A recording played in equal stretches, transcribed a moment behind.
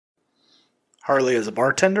Harley is a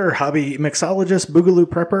bartender, hobby mixologist, boogaloo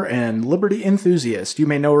prepper, and liberty enthusiast. You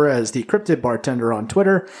may know her as the Cryptid Bartender on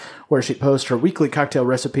Twitter, where she posts her weekly cocktail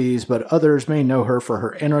recipes, but others may know her for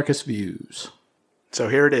her anarchist views. So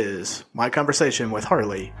here it is, my conversation with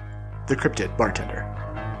Harley, the Cryptid Bartender.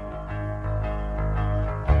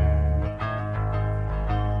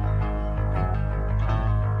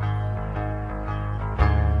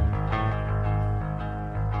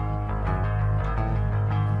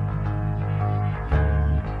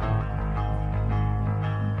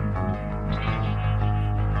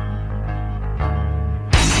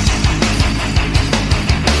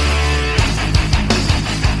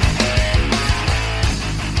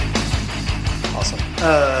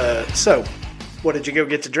 So, what did you go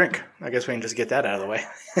get to drink? I guess we can just get that out of the way.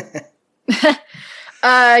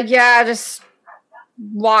 Yeah, just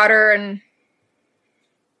water. I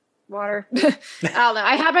don't know.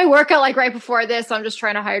 I had my workout like right before this, so I'm just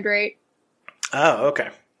trying to hydrate. Oh, okay.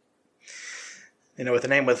 You know, with a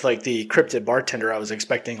name with like the Cryptid Bartender, I was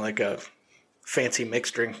expecting like a fancy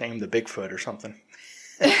mixed drink named the Bigfoot or something.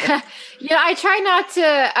 Yeah, I try not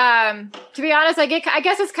to be honest, I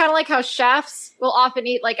guess it's kind of like how chefs will often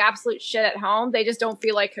eat like absolute shit at home. They just don't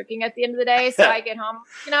feel like cooking at the end of the day. So I get home,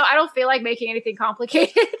 I don't feel like making anything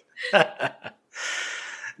complicated.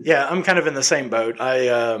 Yeah, I'm kind of in the same boat.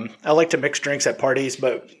 I like to mix drinks at parties,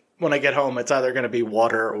 but when I get home, it's either going to be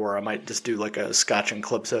water or I might just do like a scotch and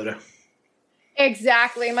club soda.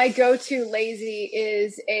 Exactly. My go-to lazy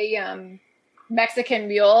is a Mexican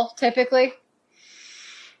mule, typically.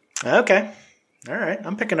 Okay. All right.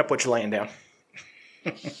 I'm picking up what you're laying down.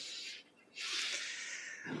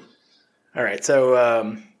 All right.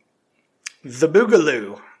 So the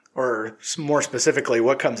Boogaloo, or more specifically,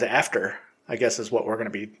 what comes after, I guess is what we're going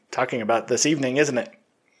to be talking about this evening, isn't it?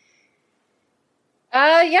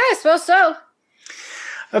 Yeah, I suppose so.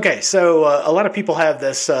 Okay. So a lot of people have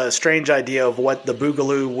this strange idea of what the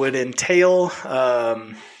Boogaloo would entail.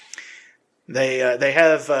 They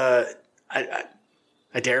have...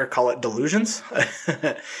 I dare call it delusions.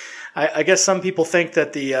 I guess some people think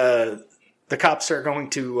that the cops are going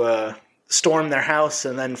to storm their house,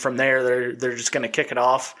 and then from there they're just going to kick it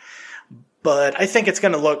off. But I think it's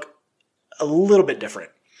going to look a little bit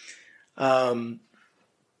different. I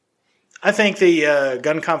think the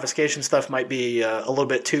gun confiscation stuff might be a little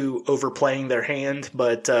bit too overplaying their hand,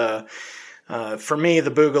 but for me,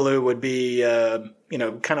 the Boogaloo would be,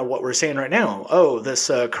 kind of what we're seeing right now. Oh, this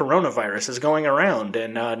coronavirus is going around,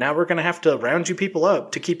 and now we're going to have to round you people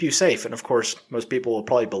up to keep you safe. And of course, most people will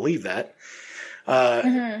probably believe that.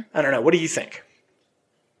 I don't know. What do you think?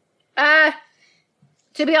 To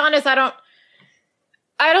be honest, I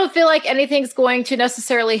don't feel like anything's going to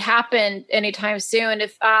necessarily happen anytime soon.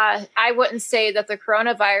 If I wouldn't say that the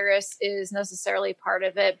coronavirus is necessarily part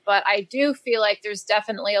of it, but I do feel like there's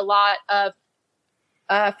definitely a lot of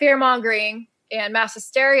fear-mongering and mass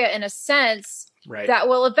hysteria in a sense, right, that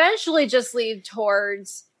will eventually just lead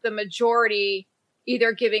towards the majority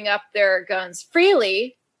either giving up their guns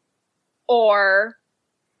freely or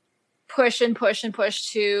push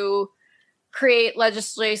to create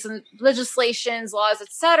legislations, laws,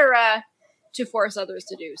 etc., to force others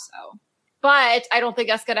to do so. But I don't think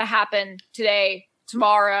that's going to happen today,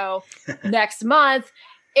 tomorrow, next month.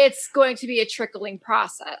 It's going to be a trickling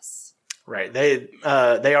process. Right. They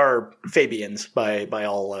are Fabians by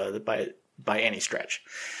any stretch.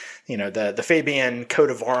 The Fabian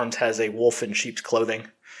coat of arms has a wolf in sheep's clothing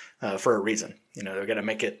for a reason. They're going to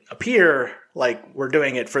make it appear like we're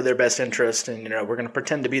doing it for their best interest, and we're going to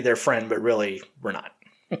pretend to be their friend, but really we're not.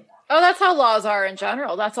 Oh, that's how laws are in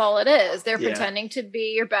general. That's all it is. They're pretending to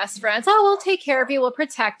be your best friends. Oh, we'll take care of you. We'll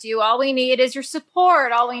protect you. All we need is your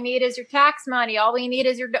support. All we need is your tax money. All we need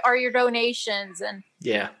is your donations. And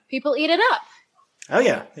people eat it up. Oh,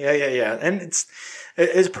 yeah. And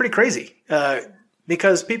it's pretty crazy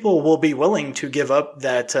because people will be willing to give up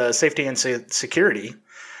that safety and security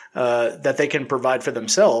that they can provide for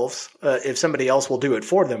themselves if somebody else will do it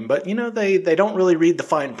for them. But, they don't really read the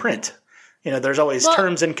fine print. There's always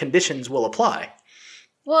terms and conditions will apply.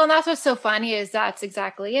 Well, and that's what's so funny is that's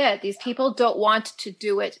exactly it. These people don't want to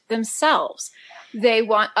do it themselves. They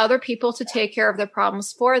want other people to take care of their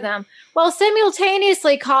problems for them while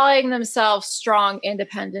simultaneously calling themselves strong,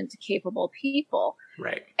 independent, capable people.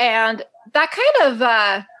 Right. And that kind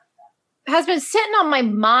of has been sitting on my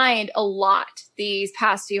mind a lot these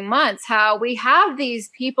past few months, how we have these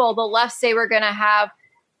people, the left say we're going to have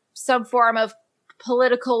some form of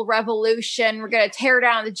political revolution. We're going to tear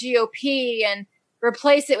down the GOP and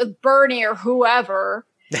replace it with Bernie or whoever.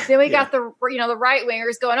 Then we got the right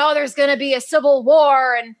wingers going, oh, there's going to be a civil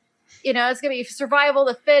war. And it's going to be survival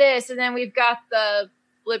of the fittest. And then we've got the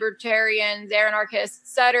libertarians, anarchists,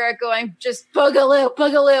 etc., going just boogaloo,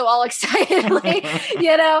 boogaloo, all excitedly,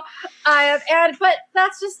 but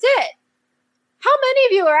that's just it. How many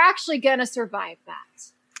of you are actually going to survive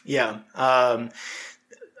that? Yeah.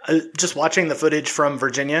 Just watching the footage from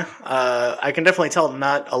Virginia, I can definitely tell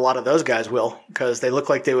not a lot of those guys will, because they look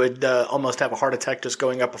like they would almost have a heart attack just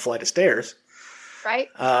going up a flight of stairs. Right.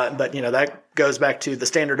 But, that goes back to the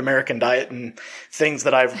standard American diet and things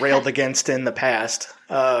that I've railed against in the past.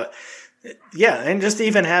 And just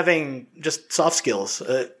even having just soft skills.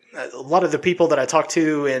 A lot of the people that I talk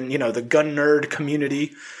to in, the gun nerd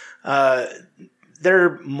community,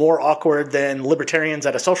 they're more awkward than libertarians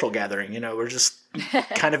at a social gathering. We're just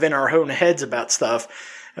kind of in our own heads about stuff.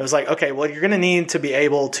 It was like, okay, well, you're going to need to be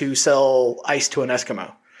able to sell ice to an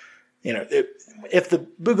Eskimo. If the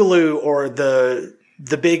Boogaloo or the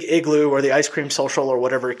big igloo or the ice cream social or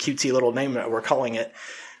whatever cutesy little name that we're calling it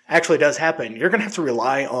actually does happen, you're going to have to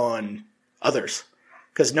rely on others,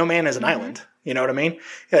 because no man is an island. You know what I mean?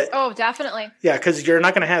 Oh, definitely. Yeah, because you're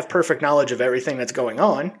not going to have perfect knowledge of everything that's going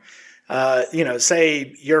on.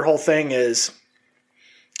 Say your whole thing is,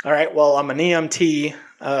 all right, well, I'm an EMT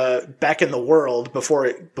back in the world before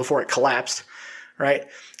it collapsed, right?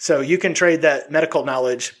 So you can trade that medical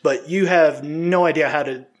knowledge, but you have no idea how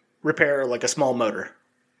to repair like a small motor,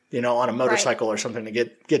 on a motorcycle or something to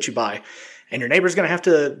get you by. And your neighbor's going to have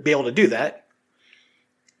to be able to do that.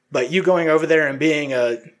 But you going over there and being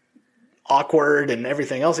awkward and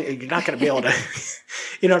everything else, you're not going to be able to,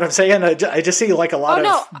 you know what I'm saying? I just see like a lot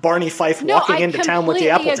of Barney Fife walking into town with the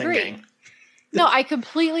Appleton gang. No, I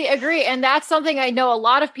completely agree. And that's something I know a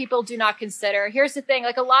lot of people do not consider. Here's the thing,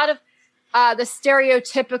 like a lot of the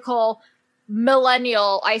stereotypical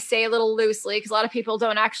millennial, I say a little loosely because a lot of people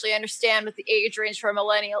don't actually understand what the age range for a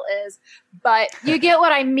millennial is, but you get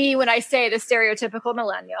what I mean when I say the stereotypical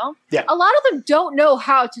millennial. Yeah. A lot of them don't know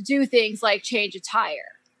how to do things like change a tire.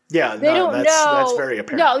 Yeah, that's very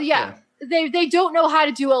apparent. No, yeah. They don't know how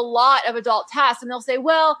to do a lot of adult tasks, and they'll say,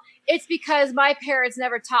 well, it's because my parents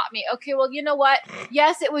never taught me. Okay, well, you know what?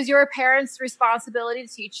 Yes, it was your parents' responsibility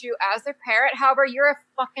to teach you as their parent. However, you're a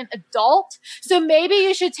fucking adult, so maybe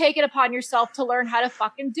you should take it upon yourself to learn how to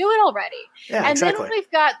fucking do it already. Yeah, and exactly. then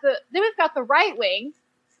we've got the right wing,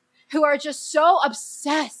 who are just so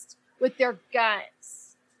obsessed with their guns.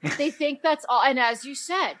 They think that's all. And as you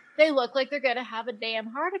said, they look like they're going to have a damn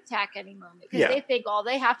heart attack any moment because they think all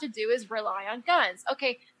they have to do is rely on guns.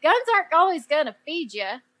 Okay, guns aren't always going to feed you.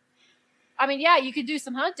 I mean, yeah, you could do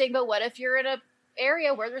some hunting, but what if you're in an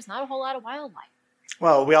area where there's not a whole lot of wildlife?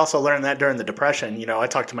 Well, we also learned that during the Depression. I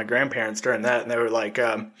talked to my grandparents during that, and they were like,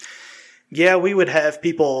 we would have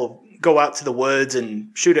people go out to the woods and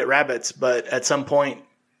shoot at rabbits, but at some point,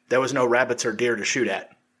 there was no rabbits or deer to shoot at.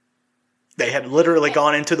 They had literally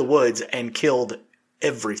gone into the woods and killed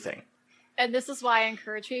everything. And this is why I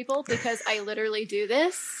encourage people, because I literally do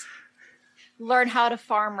this. Learn how to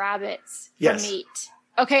farm rabbits for meat.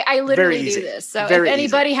 Okay, I literally do this. So if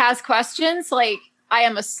anybody has questions, like I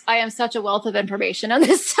am such a wealth of information on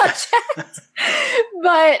this subject.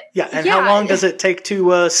 But how long does it take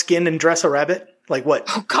to skin and dress a rabbit? Like what?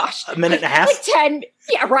 Oh gosh, a minute and a half? Like 10.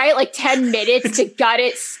 Yeah, right. Like 10 minutes to gut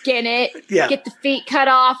it, skin it, get the feet cut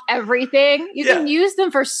off, everything. You can use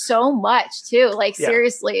them for so much too. Like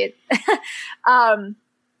seriously. But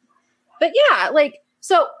yeah, like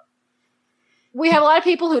so. We have a lot of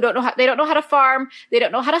people who don't know how to farm. They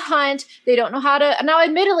don't know how to hunt. They don't know how to. Now,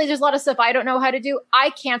 admittedly, there's a lot of stuff I don't know how to do.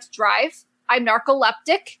 I can't drive. I'm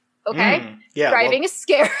narcoleptic. Okay. Driving is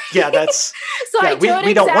scary. Yeah, that's. So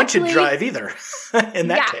we don't want you to drive either. In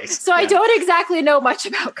that case. So I don't exactly know much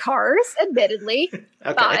about cars, admittedly.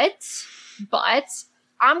 Okay. But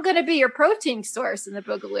I'm going to be your protein source in the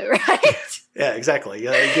Boogaloo, right? Yeah, exactly.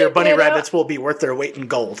 Your bunny rabbits will be worth their weight in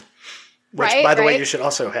gold. Which, by the way, you should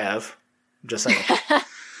also have. Just saying.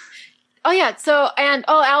 Oh yeah. So I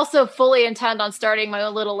also fully intend on starting my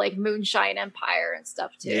own little like moonshine empire and stuff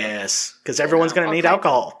too. Yes, because everyone's going to need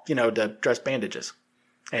alcohol, to dress bandages,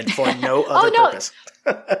 and for no other purpose.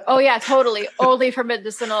 Oh yeah, totally. Only for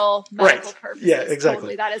medical purposes. Yeah,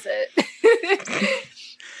 exactly. Totally, that is it.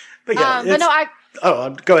 But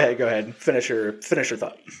go ahead. Finish your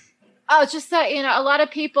thought. Oh, just that a lot of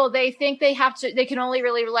people they think they can only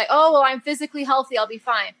really rely. Oh well, I'm physically healthy. I'll be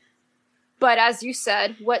fine. But as you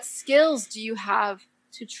said, what skills do you have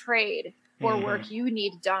to trade for work you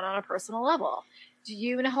need done on a personal level? Do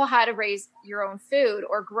you know how to raise your own food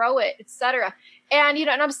or grow it, etc.? And,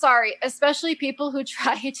 and I'm sorry, especially people who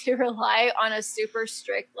try to rely on a super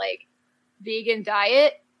strict, like, vegan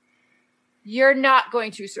diet, you're not going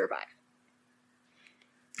to survive.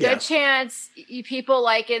 Yeah. Good chance you people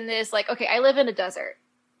like in this, like, okay, I live in a desert.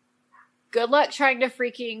 Good luck trying to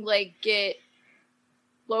freaking like get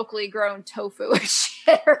locally grown tofu and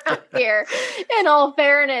shit around here. In all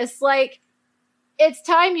fairness, like, it's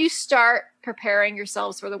time you start preparing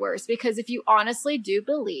yourselves for the worst, because if you honestly do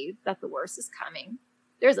believe that the worst is coming,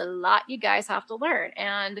 there's a lot you guys have to learn.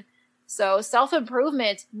 And so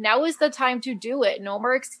self-improvement, now is the time to do it. No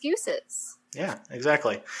more excuses. Yeah,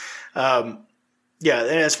 exactly. Yeah,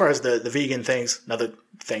 and as far as the vegan things, another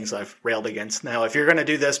things I've railed against. Now, if you're going to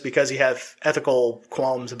do this because you have ethical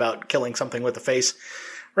qualms about killing something with a face,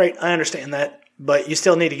 right, I understand that, but you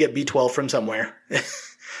still need to get B12 from somewhere.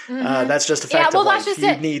 That's just a fact of life.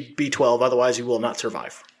 You need B12, otherwise you will not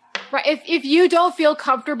survive. Right. If you don't feel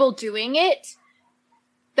comfortable doing it,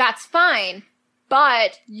 that's fine.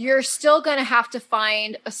 But you're still going to have to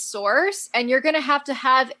find a source, and you're going to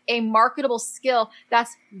have a marketable skill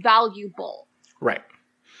that's valuable. Right.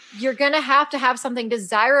 You're going to have something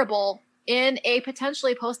desirable in a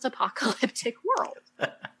potentially post-apocalyptic world.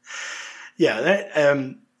 Yeah.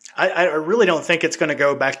 I really don't think it's going to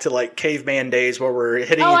go back to like caveman days where we're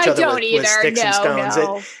hitting each other with sticks and stones.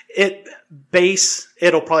 No.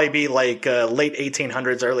 It'll probably be like late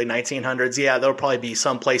 1800s, early 1900s. Yeah, there'll probably be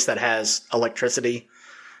some place that has electricity,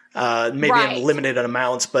 maybe in limited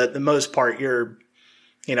amounts, but the most part, when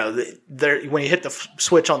you hit the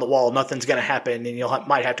switch on the wall, nothing's going to happen, and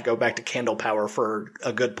might have to go back to candle power for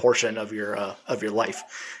a good portion of your life.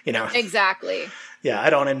 Exactly. Yeah, I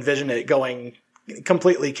don't envision it going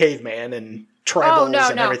completely caveman and tribals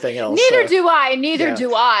and everything else. Neither do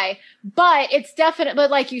I. But it's definite. But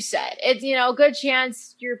like you said, it's, good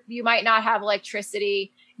chance you might not have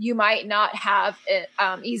electricity. You might not have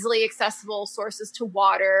easily accessible sources to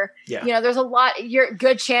water. Yeah. There's a lot.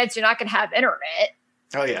 Good chance you're not going to have internet.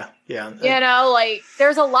 Oh yeah. Yeah.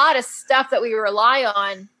 There's a lot of stuff that we rely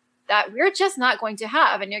on that we're just not going to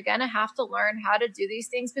have. And you're going to have to learn how to do these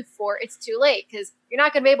things before it's too late, because you're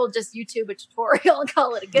not going to be able to just YouTube a tutorial and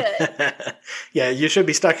call it a good. Yeah, you should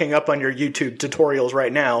be stocking up on your YouTube tutorials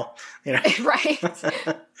right now. Right.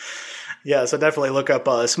 Yeah, so definitely look up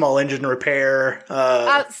small engine repair.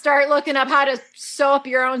 Start looking up how to sew up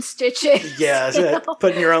your own stitches. Yeah,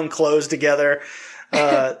 putting your own clothes together.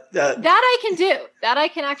 That I can do. That I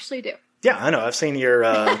can actually do. Yeah, I know. I've seen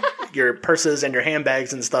your purses and your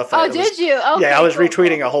handbags and stuff. Oh, did you? Okay, yeah, I was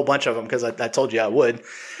retweeting a whole bunch of them because I told you I would.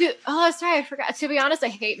 Dude, sorry, I forgot. To be honest, I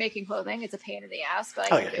hate making clothing. It's a pain in the ass,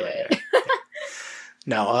 but I can do it.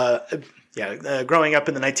 Yeah. No, growing up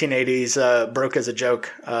in the 1980s, broke as a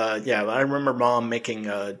joke. Yeah, I remember Mom making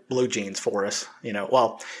blue jeans for us.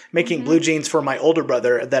 Making blue jeans for my older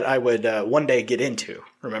brother that I would one day get into.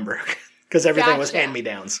 Remember, because everything was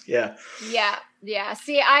hand-me-downs. Yeah. Yeah.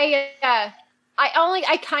 See, I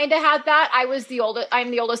kind of had that. I'm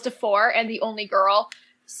the oldest of four and the only girl.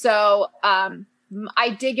 So, I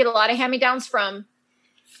did get a lot of hand-me-downs from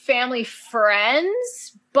family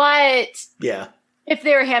friends, but yeah, if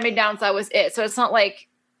they were hand-me-downs, that was it. So it's not like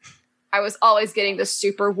I was always getting the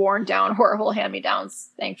super worn down, horrible hand-me-downs,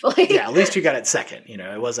 thankfully. Yeah. At least you got it second,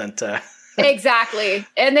 it wasn't, Exactly.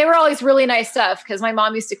 And they were always really nice stuff, because my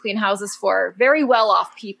mom used to clean houses for very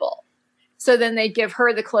well-off people. So then they give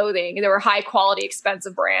her the clothing. They were high quality,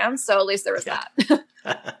 expensive brands. So at least there was that.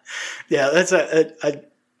 Yeah, that's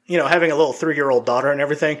having a little 3-year-old daughter and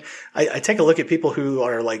everything. I take a look at people who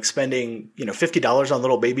are like spending, $50 on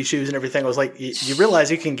little baby shoes and everything. I was like, you realize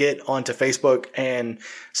you can get onto Facebook and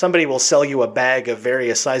somebody will sell you a bag of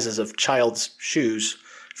various sizes of child's shoes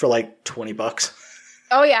for like $20.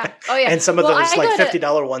 Oh yeah. And some of those like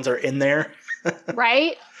 $50 ones are in there.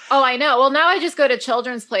 Right. Oh, I know. Well, now I just go to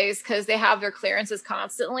Children's Place because they have their clearances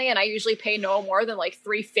constantly, and I usually pay no more than like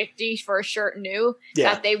 $3.50 for a shirt new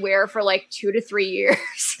that they wear for like 2 to 3 years.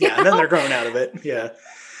 Yeah, and then they're grown out of it. Yeah,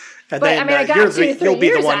 and but then I got you'll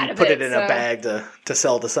be the one put it in a bag to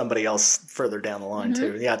sell to somebody else further down the line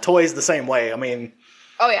too. Yeah, toys the same way. I mean,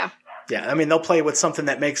 oh yeah. Yeah, I mean, they'll play with something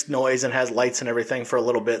that makes noise and has lights and everything for a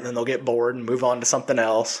little bit, and then they'll get bored and move on to something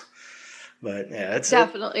else. But yeah, it's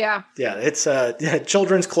definitely yeah, it's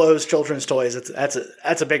children's clothes, children's toys. That's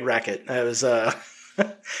a big racket. It was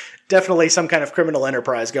definitely some kind of criminal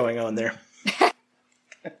enterprise going on there.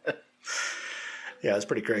 Yeah, it's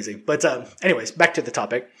pretty crazy. But anyways, back to the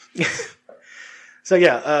topic. So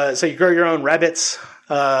yeah, so you grow your own rabbits.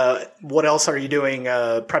 What else are you doing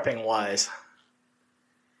prepping wise?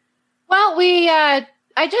 Well,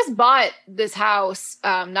 I just bought this house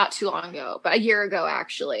not too long ago, but a year ago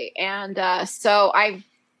actually. And so I've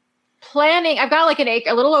got like an acre,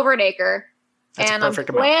 a little over an acre. That's and a perfect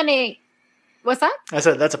I'm planning. Amount. What's that? I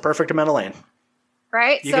said that's a perfect amount of land.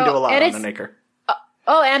 Right? You can do a lot on an acre.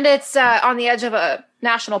 Oh, and it's on the edge of a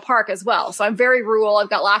national park as well. So I'm very rural. I've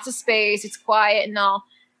got lots of space. It's quiet and all.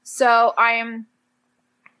 So I'm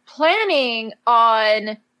planning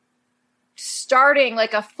on starting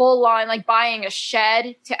like a full on, like buying a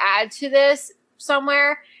shed to add to this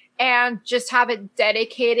somewhere and just have it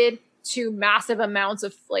dedicated to massive amounts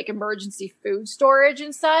of like emergency food storage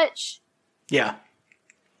and such. Yeah.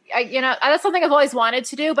 That's something I've always wanted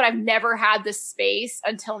to do, but I've never had the space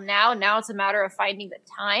until now. Now it's a matter of finding the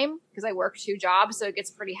time because I work 2 jobs, so it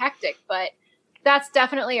gets pretty hectic, but that's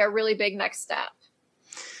definitely a really big next step.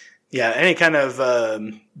 Yeah, any kind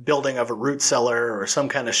of building of a root cellar or some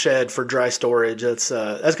kind of shed for dry storage, that's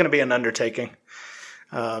going to be an undertaking.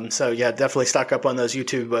 So yeah, definitely stock up on those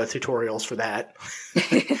YouTube tutorials for that.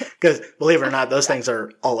 Because believe it or not, those things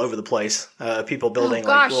are all over the place. People building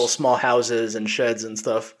like little small houses and sheds and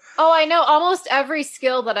stuff. Oh, I know almost every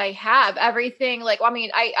skill that I have. Everything like, I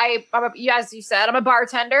mean, as you said, I'm a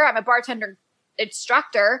bartender. I'm a bartender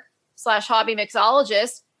instructor / hobby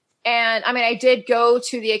mixologist. And I mean, I did go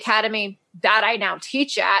to the academy that I now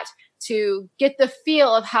teach at to get the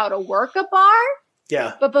feel of how to work a bar.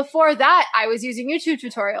 Yeah. But before that, I was using YouTube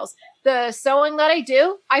tutorials. The sewing that I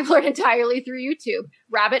do, I've learned entirely through YouTube.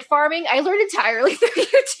 Rabbit farming, I learned entirely through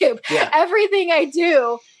YouTube. Yeah. Everything I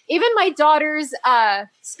do, even my daughter's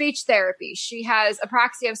speech therapy. She has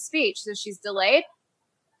apraxia of speech, so she's delayed.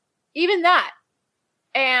 Even that.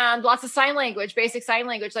 And lots of sign language, basic sign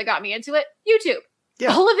language that got me into it. YouTube.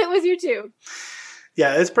 Yeah. All of it was YouTube.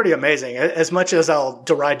 Yeah, it's pretty amazing. As much as I'll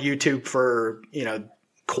deride YouTube for,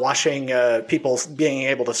 quashing people being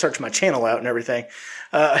able to search my channel out and everything,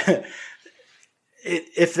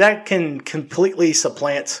 if that can completely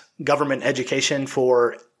supplant government education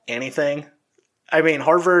for anything, I mean,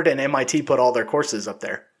 Harvard and MIT put all their courses up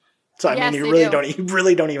there. So I mean, you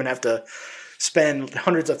really don't even have to spend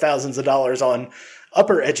hundreds of thousands of dollars on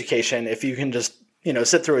upper education if you can just,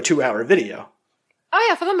 sit through a 2-hour video. Oh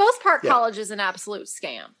yeah, for the most part, college is an absolute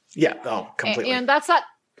scam. Yeah, oh, completely. And that's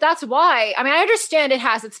why, I mean, I understand it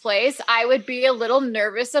has its place. I would be a little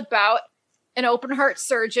nervous about an open heart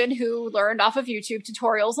surgeon who learned off of YouTube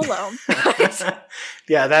tutorials alone.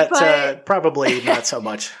 Yeah, that's probably not so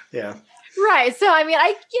much. Yeah. Right. So, I mean,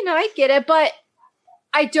 I get it, but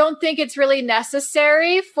I don't think it's really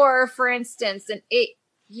necessary for instance, an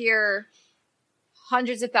 8-year,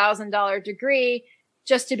 hundreds of $1,000s degree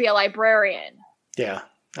just to be a librarian. Yeah,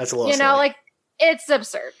 that's a little silly. Like it's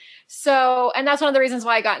absurd. So, and that's one of the reasons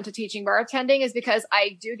why I got into teaching bartending is because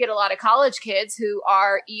I do get a lot of college kids who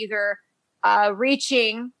are either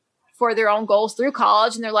reaching for their own goals through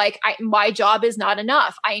college and they're like, my job is not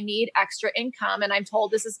enough. I need extra income and I'm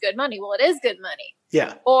told this is good money. Well, it is good money.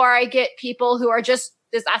 Yeah. Or I get people who are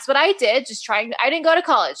that's what I did. I didn't go to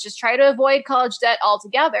college, just try to avoid college debt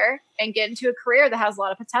altogether and get into a career that has a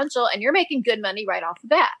lot of potential and you're making good money right off the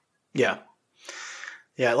bat. Yeah.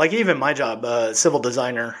 Yeah, like even my job, civil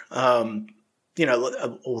designer, a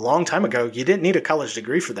long time ago, you didn't need a college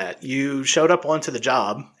degree for that. You showed up onto the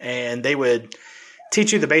job and they would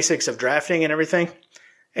teach you the basics of drafting and everything,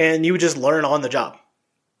 and you would just learn on the job.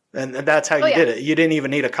 And that's how you did it. You didn't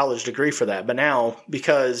even need a college degree for that. But now,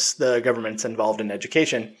 because the government's involved in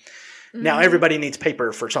education, now everybody needs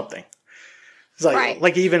paper for something. It's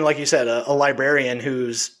like even like you said, a librarian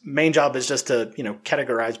whose main job is just to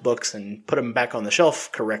categorize books and put them back on the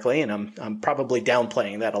shelf correctly. And I'm probably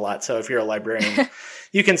downplaying that a lot. So if you're a librarian,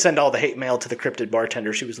 you can send all the hate mail to the cryptid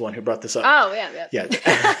bartender. She was the one who brought this up. Oh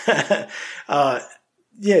yeah.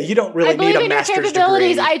 Yeah, you don't really need a master's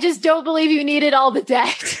degree. I just don't believe you needed all the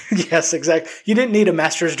debt. Yes, exactly. You didn't need a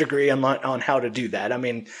master's degree on how to do that. I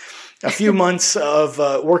mean, a few months of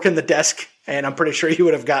working the desk, and I'm pretty sure you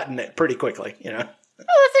would have gotten it pretty quickly, Well,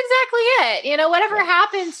 that's exactly it. Whatever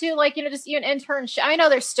happened to just an internship. I know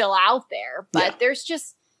they're still out there, but there's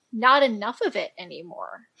just not enough of it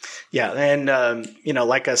anymore. Yeah, and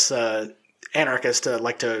like us anarchists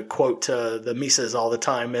like to quote the Mises all the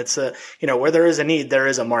time. It's where there is a need, there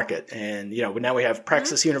is a market, and now we have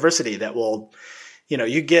Praxis University that will,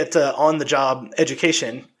 you get on the job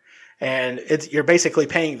education, and you're basically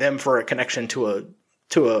paying them for a connection to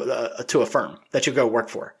a firm that you go work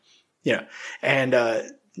for, and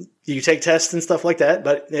you take tests and stuff like that,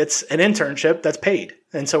 but it's an internship that's paid,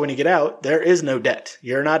 and so when you get out, there is no debt.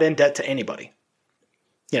 You're not in debt to anybody.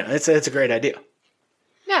 It's a great idea.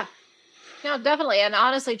 Yeah. No, definitely. And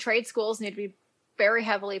honestly, trade schools need to be very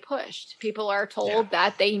heavily pushed. People are told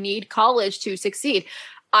that they need college to succeed.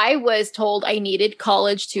 I was told I needed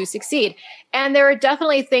college to succeed. And there are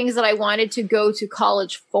definitely things that I wanted to go to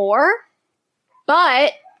college for,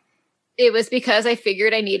 but it was because I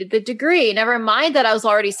figured I needed the degree. Never mind that I was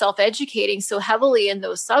already self-educating so heavily in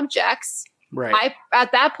those subjects. Right.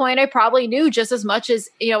 At that point, I probably knew just as much as,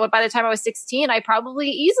 by the time I was 16, I probably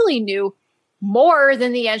easily knew more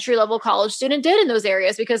than the entry-level college student did in those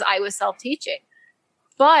areas because I was self-teaching.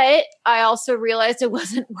 But I also realized it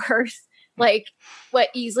wasn't worth like what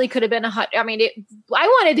easily could have been I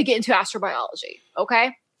wanted to get into astrobiology.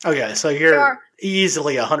 Okay. Okay. So you're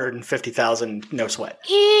easily 150,000, no sweat.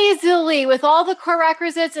 Easily with all the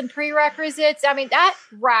prerequisites and prerequisites. I mean, that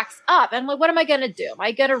racks up. And like, what am I going to do? Am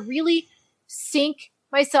I going to really sink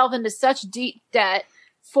myself into such deep debt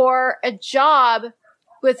for a job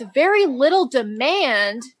with very little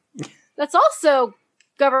demand that's also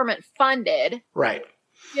government funded? Right.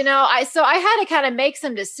 So I had to kind of make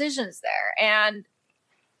some decisions there. And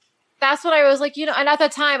that's what I was like, and at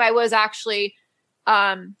that time I was actually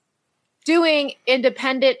doing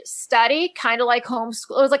independent study, kind of like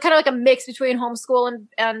homeschool. It was like kind of like a mix between homeschool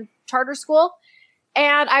and charter school.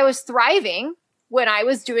 And I was thriving when I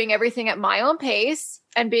was doing everything at my own pace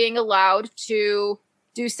and being allowed to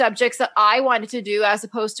do subjects that I wanted to do as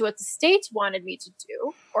opposed to what the state wanted me to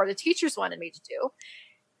do or the teachers wanted me to do.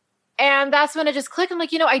 And that's when it just clicked. I'm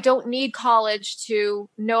like, I don't need college to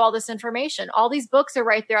know all this information. All these books are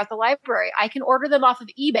right there at the library. I can order them off of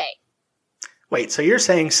eBay. Wait, so you're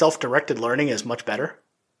saying self-directed learning is much better?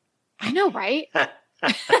 I know, right?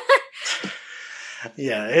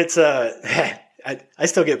 Yeah, it's I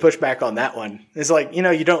still get pushback on that one. It's like,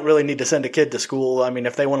 you don't really need to send a kid to school. I mean,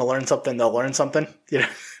 if they want to learn something, they'll learn something.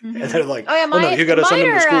 Mm-hmm. And they're like, no, you got to send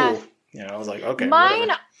them to school. I was like, okay. Mine,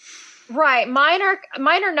 whatever. Right. Mine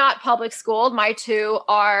are not public schooled. My two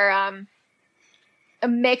are a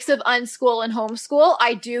mix of unschool and homeschool.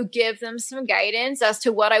 I do give them some guidance as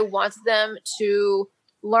to what I want them to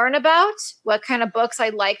learn about, what kind of books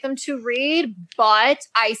I'd like them to read, but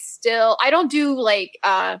I don't do like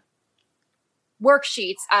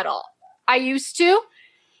worksheets at all. I used to,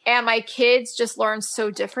 and my kids just learn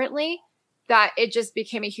so differently that it just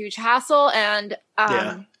became a huge hassle. And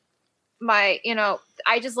I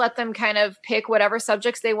just let them kind of pick whatever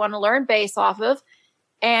subjects they want to learn based off of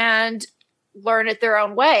and learn it their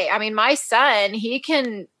own way. I mean, my son,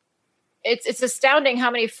 it's astounding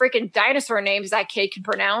how many freaking dinosaur names that kid can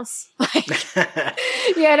pronounce.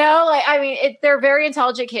 They're very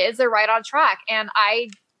intelligent kids. They're right on track. And I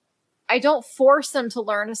don't force them to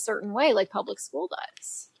learn a certain way like public school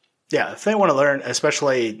does. Yeah. If they want to learn,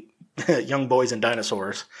 especially young boys and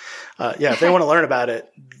dinosaurs, if they want to learn about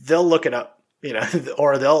it, they'll look it up,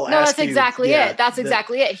 or they'll ask. No, that's exactly it. That's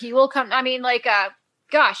exactly it. He will come. I mean,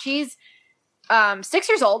 he's 6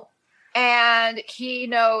 years old and he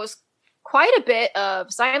knows quite a bit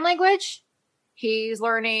of sign language. He's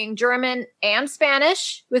learning German and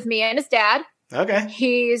Spanish with me and his dad. Okay.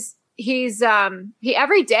 He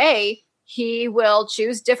every day he will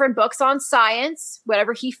choose different books on science,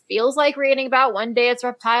 whatever he feels like reading about. One day it's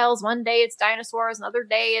reptiles, one day it's dinosaurs, another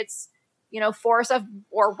day it's, forests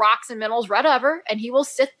or rocks and minerals, whatever. And he will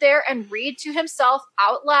sit there and read to himself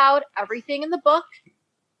out loud everything in the book.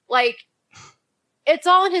 Like, it's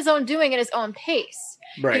all in his own doing at his own pace.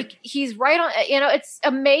 Right. He's right on, it's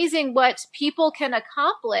amazing what people can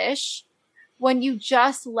accomplish when you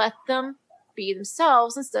just let them be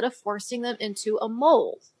themselves instead of forcing them into a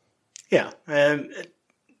mold. Yeah. And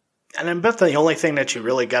I bet the only thing that you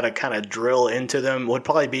really got to kind of drill into them would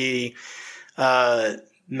probably be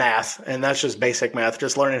math. And that's just basic math,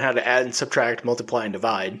 just learning how to add and subtract, multiply and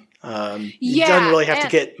divide. You don't really have to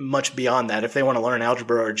get much beyond that. If they want to learn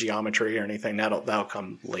algebra or geometry or anything, that'll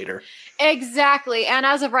come later. Exactly. And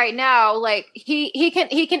as of right now, like he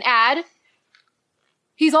can add.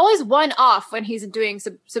 He's always one off when he's doing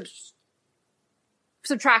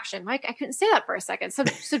subtraction. Mike, I couldn't say that for a second.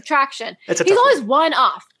 Subtraction. He's always one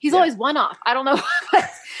off. He's always one off. I don't know,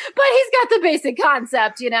 but he's got the basic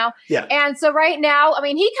concept, Yeah. And so right now, I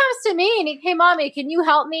mean, he comes to me and hey, mommy, can you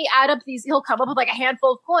help me add up these? He'll come up with like a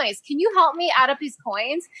handful of coins. Can you help me add up these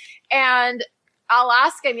coins? And I'll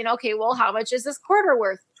ask him, okay, well, how much is this quarter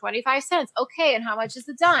worth? 25 cents. Okay. And how much is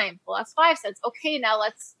the dime? Well, that's 5 cents. Okay. Now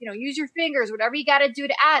let's, use your fingers, whatever you got to do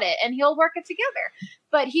to add it. And he'll work it together.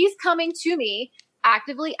 But he's coming to me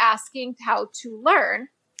actively asking how to learn.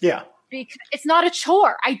 Yeah. Because it's not a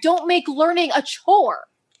chore. I don't make learning a chore.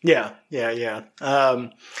 Yeah.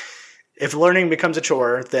 If learning becomes a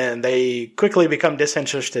chore, then they quickly become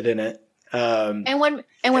disinterested in it. And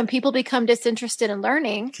when people become disinterested in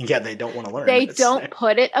learning, they don't want to learn. They don't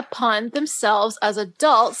put it upon themselves as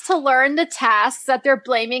adults to learn the tasks that they're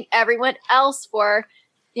blaming everyone else for.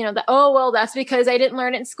 That's because I didn't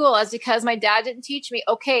learn it in school. That's because my dad didn't teach me.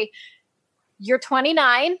 Okay, you're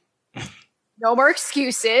 29. No more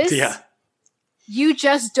excuses. Yeah. You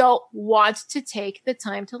just don't want to take the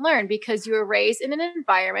time to learn because you were raised in an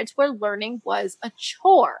environment where learning was a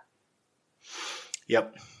chore.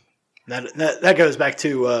 Yep. That goes back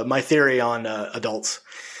to my theory on adults.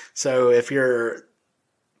 So if you're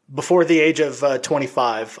before the age of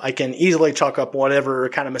 25, I can easily chalk up whatever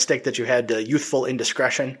kind of mistake that you had to youthful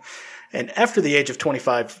indiscretion. And after the age of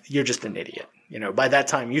 25, you're just an idiot. By that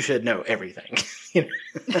time, you should know everything.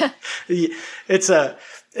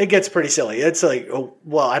 It gets pretty silly. It's like, oh,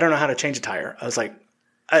 well, I don't know how to change a tire. I was like,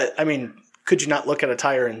 I mean, could you not look at a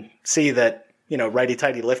tire and see that,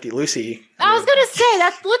 righty-tighty, lefty-loosey? I was going to say,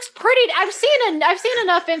 that looks pretty. I've seen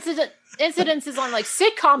enough incidences on like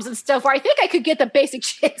sitcoms and stuff where I think I could get the basic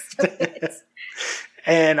gist of it.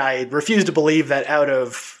 And I refuse to believe that out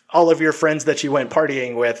of all of your friends that you went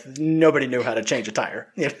partying with, nobody knew how to change a tire.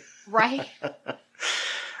 Right.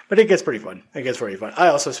 But it gets pretty fun. I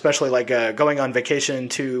also especially like going on vacation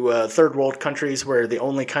to third world countries where the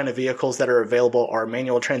only kind of vehicles that are available are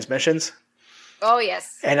manual transmissions. Oh,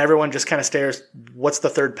 yes. And everyone just kind of stares, what's the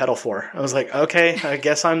third pedal for? I was like, okay, I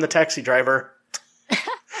guess I'm the taxi driver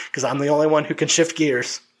because I'm the only one who can shift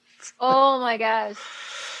gears. Oh, my gosh.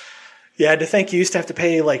 Yeah, to think you used to have to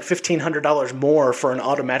pay like $1,500 more for an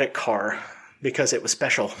automatic car because it was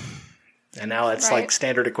special. And now it's like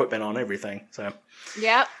standard equipment on everything. So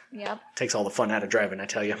Yep. Takes all the fun out of driving, I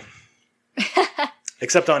tell you.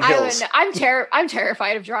 Except on hills. I'm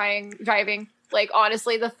terrified of driving. Like,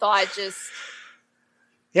 honestly, the thought just...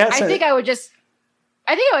 Yeah, I think I would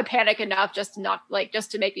panic enough just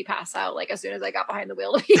to make me pass out, like, as soon as I got behind the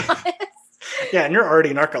wheel, to be honest. Yeah, and you're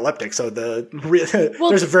already narcoleptic, so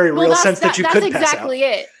there's a very real sense that you could pass out. That's exactly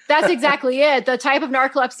it. That's exactly it. The type of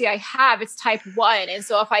narcolepsy I have, it's type 1. And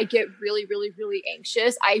so if I get really, really, really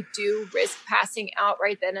anxious, I do risk passing out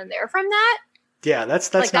right then and there from that. Yeah,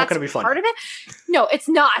 that's not going to be fun. Part of it? No, it's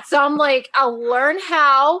not. So I'm like, I'll learn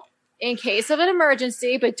how in case of an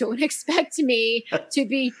emergency, but don't expect me to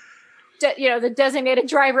be, the designated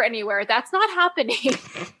driver anywhere. That's not happening.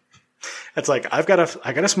 It's like, I got a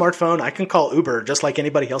smartphone. I can call Uber just like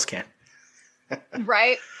anybody else can.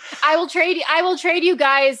 Right. I will trade you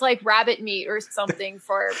guys like rabbit meat or something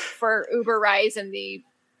for Uber rides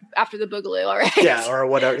after the Boogaloo. All right. Yeah. Or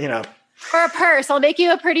whatever, Or a purse. I'll make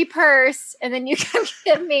you a pretty purse. And then you can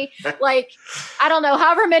give me like, I don't know,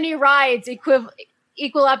 however many rides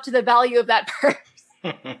equal up to the value of that purse.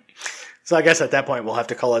 So I guess at that point we'll have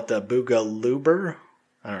to call it the Boogaloober.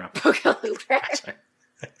 I don't know. Boogaloober.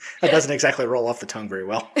 That doesn't exactly roll off the tongue very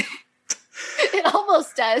well. It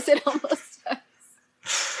almost does.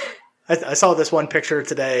 I saw this one picture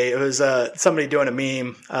today. It was somebody doing a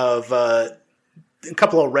meme of a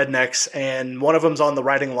couple of rednecks, and one of them's on the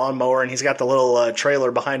riding lawnmower, and he's got the little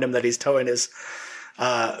trailer behind him that he's towing his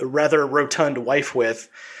rather rotund wife with.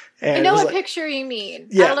 And I know what picture you mean.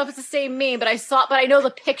 Yeah. I don't know if it's the same meme, but I know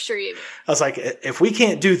the picture you mean. I was like, if we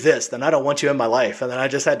can't do this, then I don't want you in my life. And then I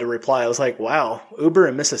just had to reply. I was like, wow, Uber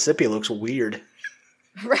in Mississippi looks weird.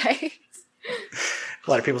 Right.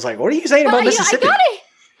 A lot of people's like, what are you saying about Mississippi? I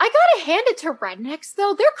gotta hand it to rednecks,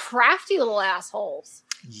 though. They're crafty little assholes.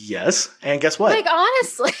 Yes. And guess what? Like,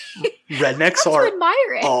 honestly. Rednecks are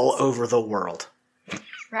admire it. all over the world.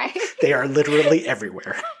 Right? They are literally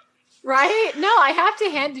everywhere. Right? No, I have to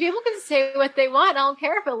hand. People can say what they want. I don't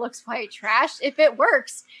care if it looks white trash. If it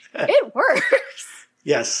works, it works.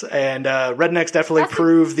 Yes, and rednecks definitely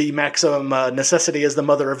prove the maximum necessity is the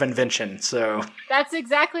mother of invention. So that's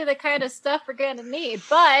exactly the kind of stuff we're going to need.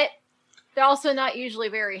 But they're also not usually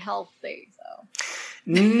very healthy. So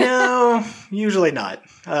no, usually not.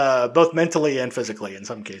 Both mentally and physically in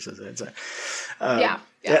some cases. It's yeah.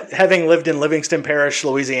 Having lived in Livingston Parish,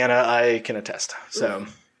 Louisiana, I can attest. So.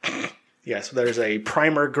 Yes, there's a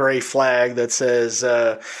primer gray flag that says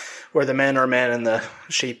where the men are men and the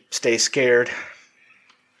sheep stay scared.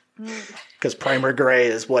 Because primer gray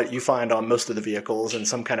is what you find on most of the vehicles in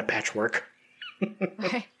some kind of patchwork.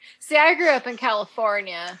 Right. See, I grew up in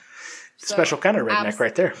California. So special kind of redneck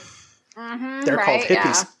right there. Mm-hmm, They're called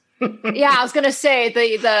hippies. Yeah, I was going to say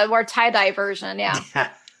the more tie-dye version, yeah.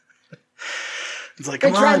 It's like,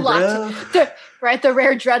 come on, bro. The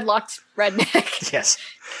rare dreadlocked redneck. Yes.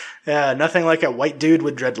 Yeah, nothing like a white dude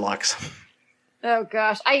with dreadlocks. Oh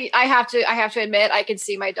gosh, I have to admit, I can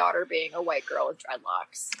see my daughter being a white girl with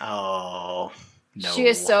dreadlocks. Oh no, she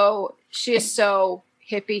is so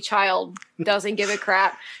hippie child. Doesn't give a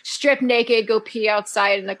crap. Strip naked, go pee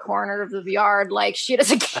outside in the corner of the yard. Like she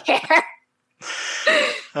doesn't care.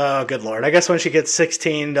 Oh, good Lord. I guess when she gets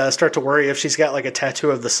 16, start to worry if she's got like a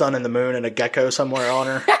tattoo of the sun and the moon and a gecko somewhere on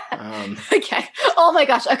her. Okay. Oh my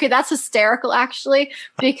gosh. Okay, that's hysterical actually,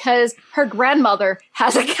 because her grandmother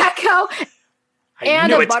has a gecko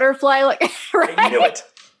and a butterfly. Like, right? I knew it.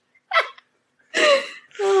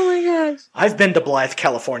 Oh my gosh. I've been to Blythe,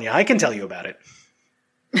 California. I can tell you about it.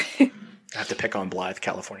 I have to pick on Blythe,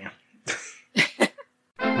 California.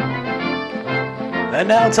 And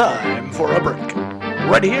now time for a break.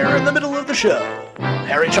 Right here in the middle of the show.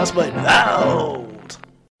 Harry Chusman out.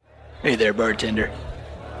 Hey there, bartender.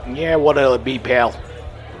 Yeah, what'll it be, pal?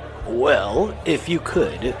 Well, if you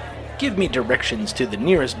could, give me directions to the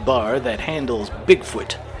nearest bar that handles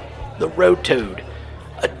Bigfoot, the Road Toad,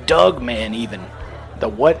 a dog man even. The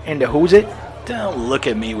what and the who's it? Don't look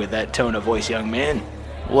at me with that tone of voice, young man.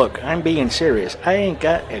 Look, I'm being serious. I ain't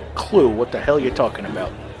got a clue what the hell you're talking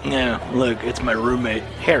about. No, look, it's my roommate.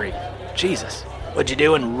 Harry, Jesus. What you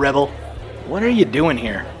doing, rebel? What are you doing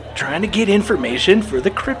here? Trying to get information for the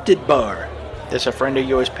Cryptid Bar. This a friend of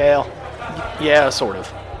yours, pal? Yeah, sort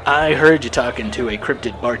of. I heard you talking to a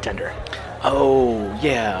cryptid bartender. Oh,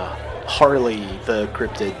 yeah. Harley, the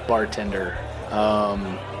cryptid bartender.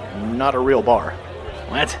 Not a real bar.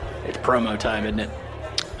 What? It's promo time, isn't it?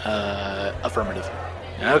 Affirmative.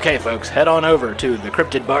 Okay, folks, head on over to the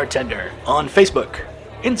Cryptid Bartender on Facebook,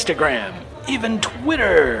 Instagram, even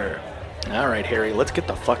Twitter. All right, Harry, let's get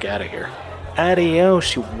the fuck out of here.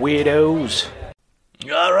 Adios, you weirdos.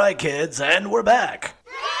 All right, kids, and we're back.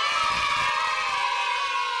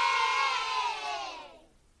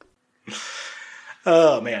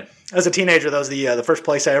 Oh, man. As a teenager, that was the first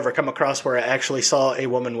place I ever come across where I actually saw a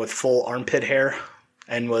woman with full armpit hair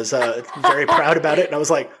and was very proud about it. And I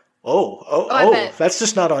was like, oh, that's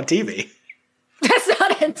just not on TV. That's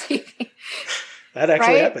not on TV. That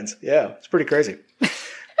actually happens. Yeah, it's pretty crazy.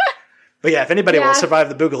 But yeah, if anybody will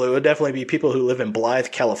survive the Boogaloo, it would definitely be people who live in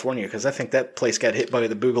Blythe, California, because I think that place got hit by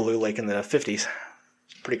the Boogaloo like in the 50s. It's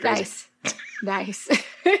pretty crazy. Nice.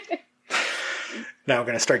 Now we're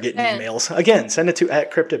going to start getting emails. Again, send it to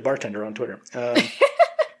 @CryptidBartender on Twitter.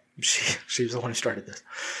 She was the one who started this.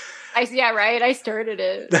 I started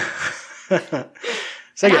it.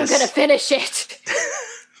 So and I'm going to finish it.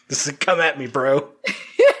 This is come at me, bro.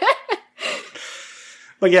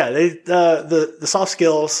 But yeah, the soft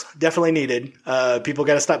skills definitely needed. People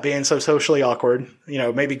got to stop being so socially awkward. You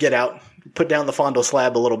know, maybe get out, put down the fondle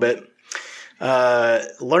slab a little bit.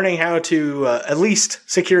 Learning how to at least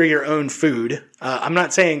secure your own food. I'm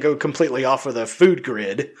not saying go completely off of the food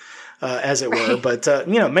grid, as it were, but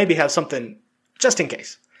maybe have something just in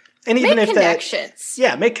case. And even make if connections.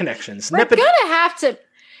 Make connections. We're gonna have to.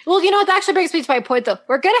 Well, that actually brings me to my point, though.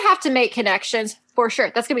 We're gonna have to make connections for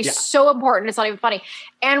sure. That's gonna be so important. It's not even funny.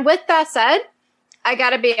 And with that said, I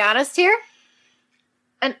gotta be honest here.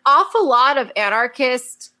 An awful lot of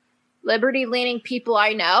anarchist, liberty-leaning people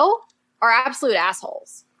I know are absolute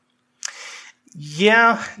assholes.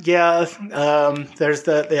 Yeah. There's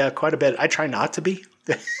quite a bit. I try not to be.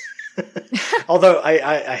 Although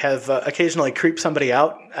I have occasionally creeped somebody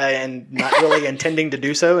out and not really intending to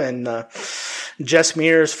do so. And Jess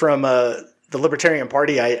Mears from the Libertarian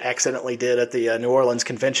Party, I accidentally did at the New Orleans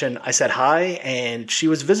convention. I said hi, and she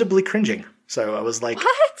was visibly cringing. So I was like,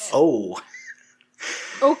 what? Oh.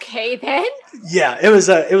 Okay, then. Yeah, it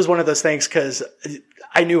was one of those things because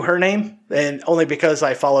I knew her name, and only because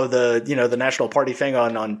I follow the National Party thing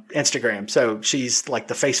on Instagram. So she's like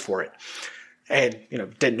the face for it. And,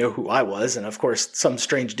 didn't know who I was. And of course, some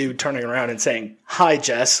strange dude turning around and saying, "Hi,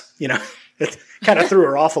 Jess," it kind of threw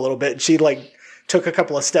her off a little bit. And she took a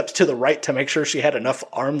couple of steps to the right to make sure she had enough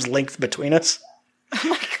arm's length between us. Oh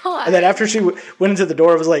my God. And then after she went into the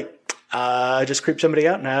door, I was like, I just creeped somebody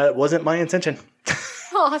out. Nah, it wasn't my intention.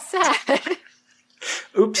 Oh, sad.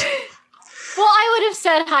 Oops. Well, I would have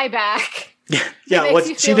said hi back. Yeah,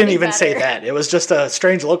 she didn't even say that. It was just a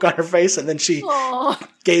strange look on her face, and then she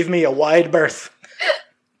gave me a wide berth.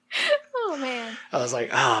 Oh, man. I was like,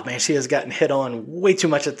 oh, man, she has gotten hit on way too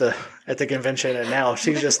much at the convention, and now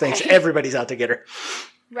she just thinks everybody's out to get her.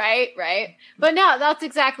 Right. But no, that's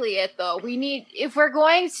exactly it, though. We need, if we're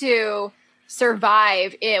going to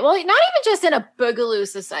survive not even just in a Boogaloo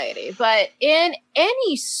society, but in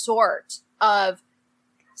any sort of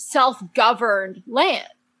self-governed land.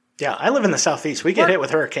 Yeah, I live in the Southeast. We get hit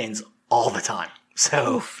with hurricanes all the time.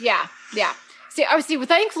 So, oof, yeah. See,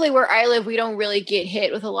 thankfully where I live, we don't really get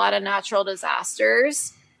hit with a lot of natural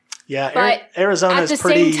disasters. Yeah, but Arizona is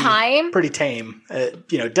pretty tame.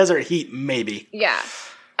 Desert heat, maybe. Yeah.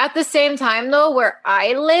 At the same time, though, where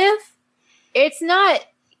I live, it's not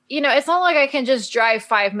like I can just drive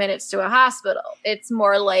 5 minutes to a hospital. It's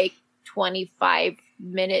more like 25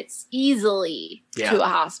 minutes easily Yeah. to a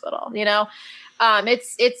hospital, you know?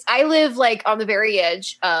 I live like on the very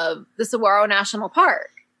edge of the Saguaro National Park.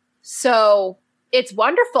 So it's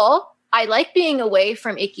wonderful. I like being away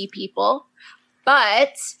from icky people,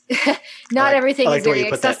 but not everything is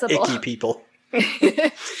very accessible. Icky people.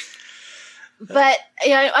 But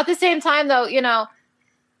at the same time, though,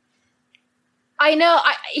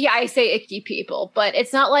 I say icky people, but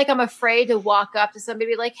it's not like I'm afraid to walk up to somebody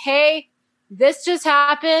and be like, hey, this just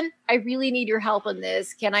happened. I really need your help on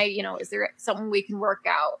this. Can I, is there something we can work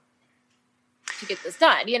out to get this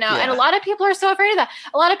done? Yeah. And a lot of people are so afraid of that.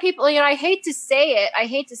 A lot of people, I hate to say it. I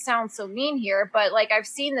hate to sound so mean here, but like I've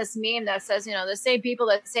seen this meme that says, the same people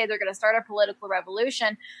that say they're going to start a political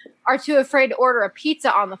revolution are too afraid to order a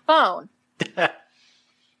pizza on the phone.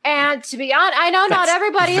 And to be honest, I know not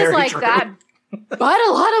everybody is like that, but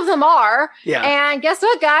a lot of them are. Yeah. And guess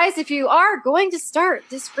what, guys? If you are going to start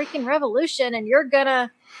this freaking revolution and you're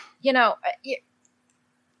gonna, to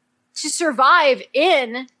survive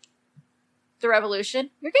in the revolution,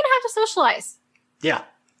 you're gonna have to socialize. Yeah.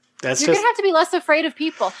 You're gonna have to be less afraid of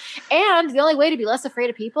people. And the only way to be less afraid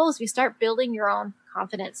of people is if you start building your own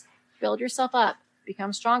confidence. Build yourself up.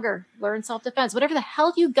 Become stronger, learn self-defense, whatever the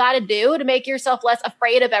hell you got to do to make yourself less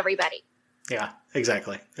afraid of everybody. Yeah,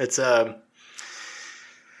 exactly. It's a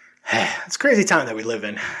crazy time that we live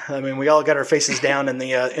in. I mean, we all got our faces down in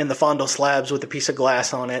the Fondo slabs with a piece of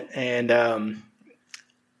glass on it. And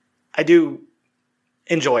I do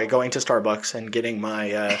enjoy going to Starbucks and getting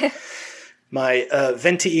my my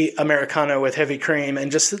venti Americano with heavy cream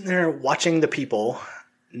and just sitting there watching the people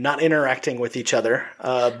not interacting with each other,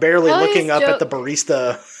 barely looking up at the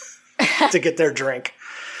barista to get their drink.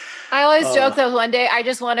 I always joke that one day I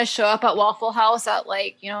just want to show up at Waffle House at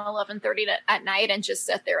 11:30 at night and just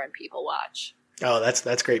sit there and people watch. Oh,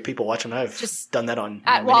 that's great. People watching. I've just done that on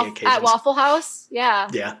many occasions. At Waffle House, yeah.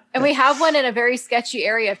 Yeah. And we have one in a very sketchy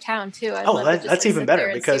area of town too. That's even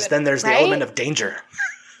better because then there's the element of danger.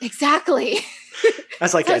 Exactly.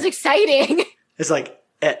 That's like sounds exciting. It's like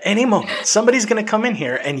at any moment, somebody's going to come in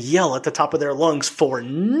here and yell at the top of their lungs for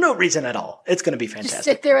no reason at all. It's going to be fantastic. Just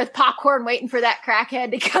sit there with popcorn waiting for that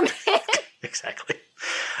crackhead to come in. Exactly.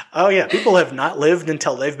 Oh, yeah. People have not lived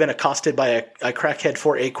until they've been accosted by a crackhead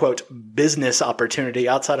for a, quote, business opportunity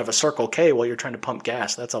outside of a Circle K while you're trying to pump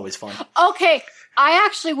gas. That's always fun. Okay.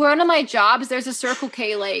 One of my jobs, there's a Circle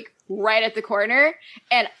K, right at the corner.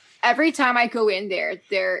 And every time I go in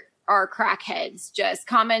there are crackheads just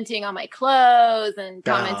commenting on my clothes and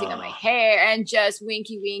commenting on my hair and just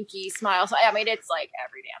winky smiles. I mean, it's like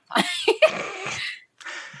every damn time.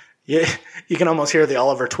 Yeah, you can almost hear the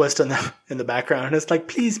Oliver Twist in the background. It's like,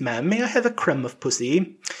 please, ma'am, may I have a crumb of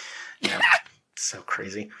pussy? Yeah, so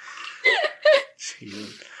crazy.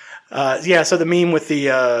 So the meme with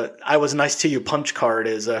the I was nice to you punch card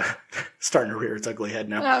is starting to rear its ugly head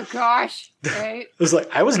now. Oh, gosh. Right? It was like,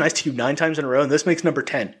 I was nice to you 9 times in a row, and this makes number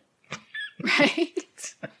 10.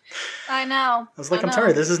 Right? I know. I was like, I'm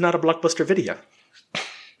sorry, this is not a Blockbuster video.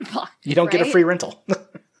 You don't get a free rental.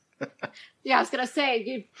 Yeah, I was going to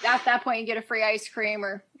say, at that point, you get a free ice cream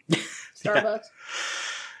or Starbucks.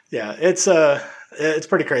 Yeah, it's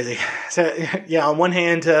pretty crazy. So, yeah, on one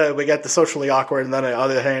hand, we got the socially awkward, and then on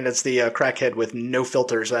the other hand, it's the crackhead with no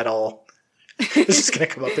filters at all. It's just going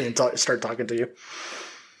to come up and start talking to you.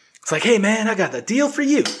 It's like, hey, man, I got the deal for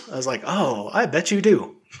you. I was like, oh, I bet you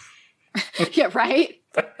do. Yeah, right?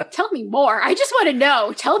 Tell me more. I just want to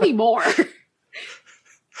know. Tell me more.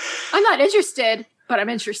 I'm not interested, but I'm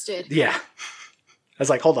interested. Yeah. I was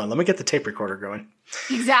like, hold on, let me get the tape recorder going.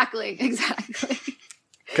 Exactly.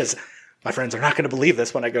 Because my friends are not going to believe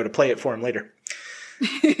this when I go to play it for them later.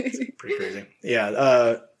 It's pretty crazy.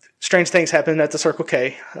 Yeah. Strange things happen at the Circle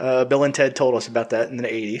K. Bill and Ted told us about that in the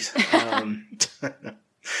 80s.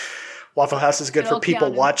 Waffle House is good for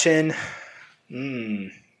people watching.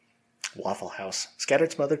 Waffle House.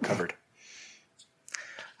 Scattered, smothered, covered.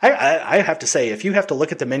 I have to say, if you have to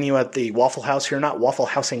look at the menu at the Waffle House, you're not Waffle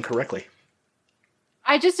Housing correctly.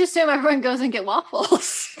 I just assume everyone goes and get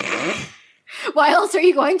waffles. Why else are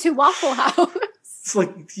you going to Waffle House? It's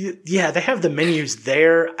like, yeah, they have the menus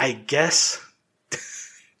there, I guess,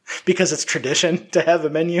 because it's tradition to have a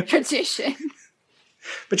menu. Tradition.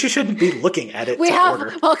 But you shouldn't be looking at it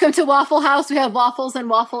order. Welcome to Waffle House. We have waffles and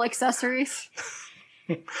waffle accessories.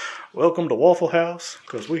 Welcome to Waffle House,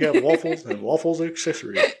 because we have waffles and waffles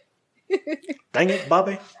accessories. Dang it,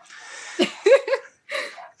 Bobby.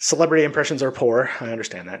 Celebrity impressions are poor. I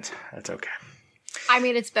understand that. That's okay. I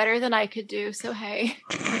mean, it's better than I could do, so hey.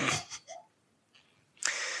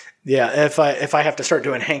 Yeah, if I have to start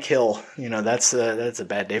doing Hank Hill, that's a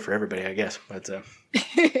bad day for everybody, I guess. But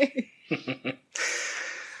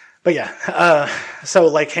But yeah, so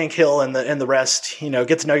like Hank Hill and the rest,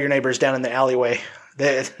 get to know your neighbors down in the alleyway.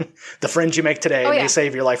 The friends you make today may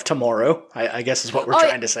save your life tomorrow, I guess is what we're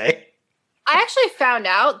trying to say. I actually found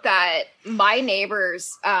out that my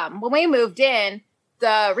neighbors, when we moved in,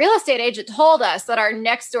 the real estate agent told us that our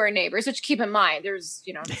next door neighbors, which keep in mind, there's,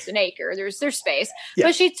 it's an acre, there's space. Yeah.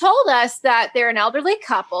 But she told us that they're an elderly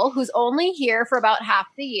couple who's only here for about half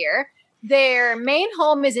the year. Their main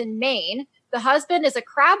home is in Maine. The husband is a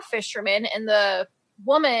crab fisherman and the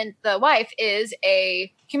wife, is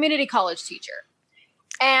a community college teacher.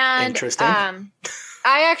 And interesting.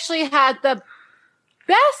 I actually had the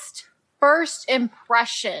best first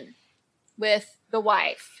impression with the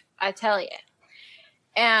wife, I tell you.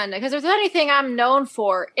 And because there's anything I'm known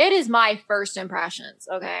for, it is my first impressions.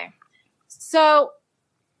 Okay. So,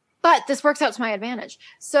 but this works out to my advantage.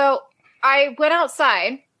 So I went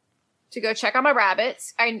outside to go check on my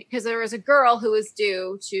rabbits because there was a girl who was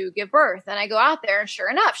due to give birth. And I go out there and sure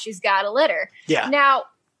enough, she's got a litter. Yeah. Now,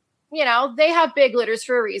 they have big litters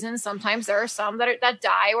for a reason. Sometimes there are some that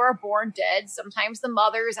die or are born dead. Sometimes the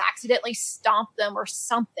mothers accidentally stomp them or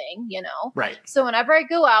something, Right. So whenever I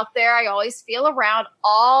go out there, I always feel around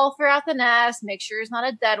all throughout the nest, make sure there's not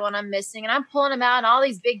a dead one I'm missing. And I'm pulling them out and all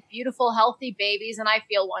these big, beautiful, healthy babies. And I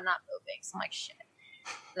feel one not moving. So I'm like, shit.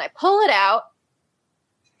 And I pull it out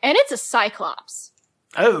and it's a cyclops.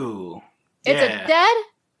 Oh. It's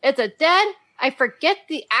a dead. I forget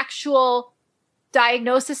the actual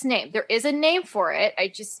diagnosis name. There is a name for it.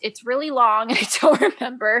 It's really long and I don't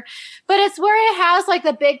remember, but it's where it has like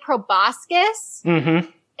the big proboscis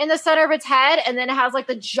in the center of its head. And then it has like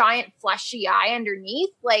the giant fleshy eye underneath.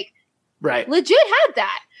 Like, right. Legit had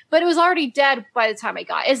that, but it was already dead by the time I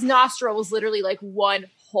got it. His nostril was literally like one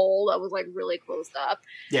hole that was like really closed up.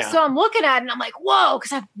 Yeah. So I'm looking at it and I'm like, whoa,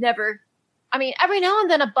 because every now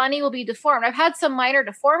and then a bunny will be deformed. I've had some minor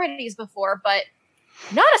deformities before, but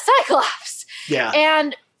not a cyclops. Yeah.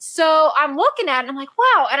 And so I'm looking at it and I'm like,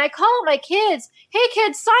 wow. And I call my kids, hey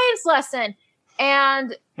kids, science lesson.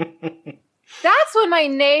 And that's when my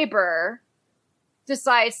neighbor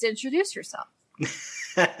decides to introduce herself.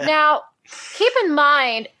 Now, keep in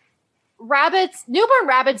mind, newborn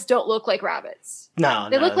rabbits don't look like rabbits. No,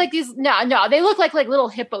 they look like these. No, they look like little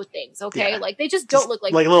hippo things. Okay. Yeah. Like they just don't look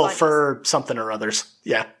like little fur something or others.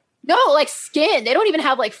 Yeah. No, like skin. They don't even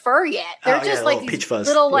have like fur yet. They're just like these peach fuzz.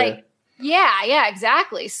 Little like, yeah,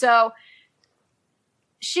 exactly. So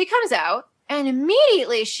she comes out and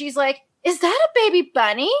immediately she's like, is that a baby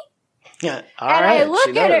bunny? Yeah. I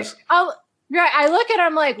look at her. I look at her.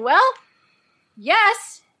 I'm like, well,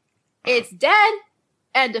 yes, it's dead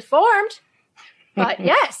and deformed, but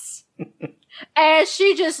yes. And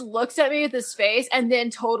she just looks at me with this face and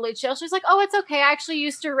then totally chills. She's like, oh, it's okay. I actually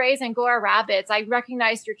used to raise Angora rabbits. I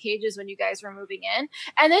recognized your cages when you guys were moving in.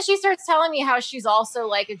 And then she starts telling me how she's also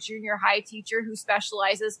like a junior high teacher who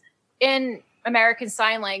specializes in American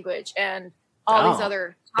Sign Language and all these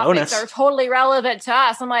other topics that are totally relevant to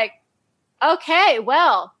us. I'm like, okay,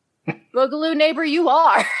 well, boogaloo neighbor you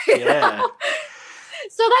are. Yeah.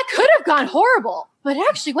 So that could have gone horrible, but it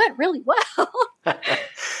actually went really well.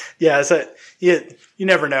 Yeah, so you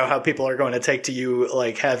never know how people are going to take to you,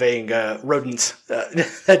 like having rodents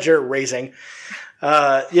that you're raising.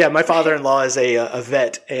 My father-in-law is a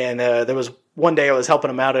vet, and there was one day I was helping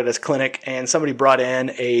him out at his clinic, and somebody brought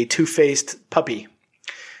in a two-faced puppy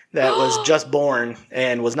that was just born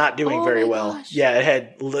and was not doing very well. Gosh. Yeah,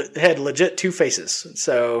 it had legit two faces.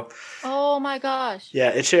 So, oh my gosh. Yeah,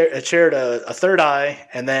 it shared a third eye,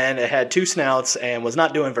 and then it had two snouts and was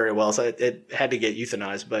not doing very well. So it had to get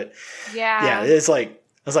euthanized. But yeah, it's like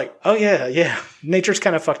I was like, oh yeah, nature's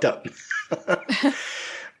kind of fucked up.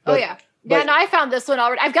 Oh yeah. Yeah, and I found this one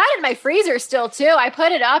already. I've got it in my freezer still too. I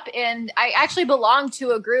put it up, and I actually belong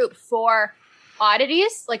to a group for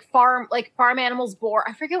oddities, like farm animals born.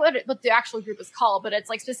 I forget what the actual group is called, but it's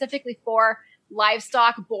like specifically for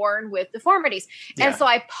livestock born with deformities. Yeah. And so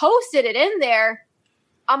I posted it in there.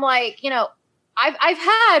 I'm like, I've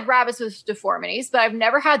had rabbits with deformities, but I've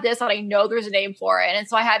never had this, and I know there's a name for it. And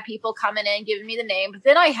so I had people coming in giving me the name, but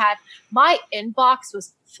then my inbox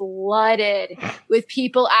was flooded with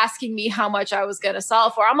people asking me how much I was going to sell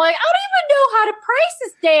for. I'm like, I don't even know how to price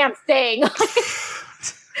this damn thing.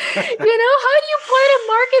 How do you put a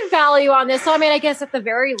market value on this? So, I guess at the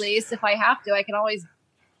very least, if I have to, I can always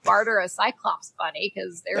barter a Cyclops bunny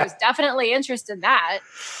because there is definitely interest in that.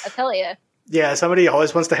 I tell you. Yeah, somebody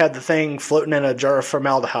always wants to have the thing floating in a jar of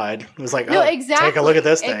formaldehyde. It was like, exactly. Take a look at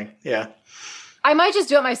this thing. Yeah. I might just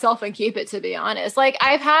do it myself and keep it, to be honest. Like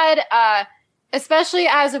I've had, especially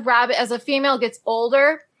as a female gets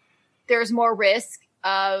older, there's more risk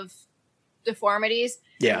of deformities.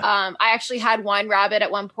 Yeah. I actually had one rabbit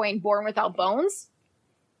at one point born without bones.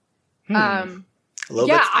 A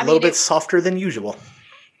little bit softer than usual.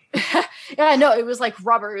 Yeah, no, it was like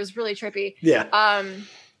rubber. It was really trippy. Yeah.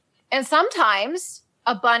 And sometimes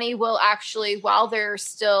a bunny will actually, while they're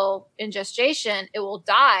still in gestation, it will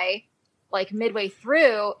die like midway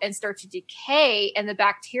through and start to decay, and the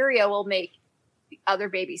bacteria will make the other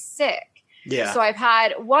babies sick. Yeah. So I've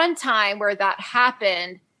had one time where that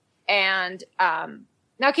happened, and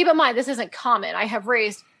now keep in mind, this isn't common. I have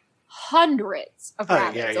raised hundreds of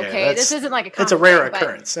rabbits, okay? This isn't like a common it's a rare thing,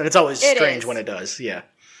 occurrence, and it's always strange when it does. Yeah.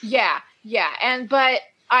 Yeah. But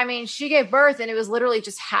I mean, she gave birth and it was literally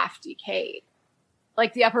just half decayed.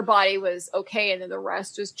 Like the upper body was okay, and then the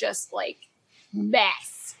rest was just like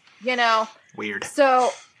mess, you know? Weird. So,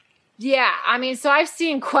 yeah, I mean, so I've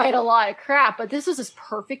seen quite a lot of crap, but this was just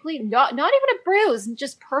perfectly, not even a bruise,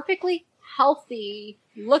 just perfectly healthy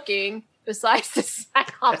looking besides the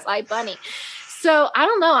Cyclops eye bunny. So I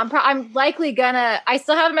don't know. I'm likely gonna. I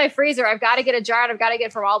still have it in my freezer. I've got to get a jar. I've got to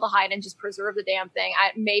get formaldehyde and just preserve the damn thing.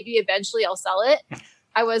 Maybe eventually I'll sell it.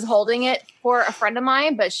 I was holding it for a friend of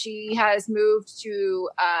mine, but she has moved to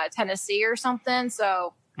Tennessee or something.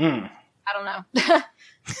 So I don't know.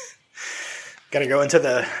 Got to go into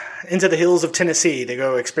the hills of Tennessee to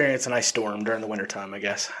go experience an ice storm during the wintertime, I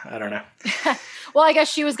guess. I don't know. Well, I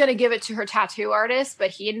guess she was going to give it to her tattoo artist, but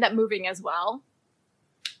he ended up moving as well.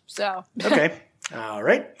 So okay. All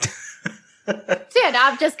right. So yeah, now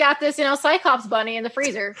I've just got this, Cyclops bunny in the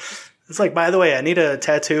freezer. It's like, by the way, I need a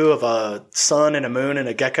tattoo of a sun and a moon and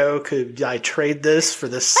a gecko. Could I trade this for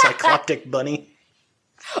this cycloptic bunny?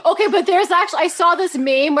 Okay, but there's actually, I saw this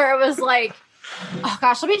meme where it was like, oh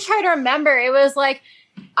gosh, let me try to remember. It was like,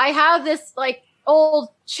 I have this like old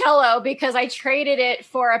cello because I traded it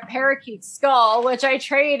for a parakeet skull, which I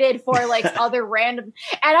traded for like other random,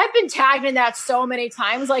 and I've been tagged in that so many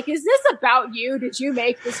times. Like, is this about you? Did you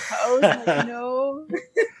make this pose? I'm like, no.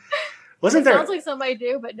 Sounds like somebody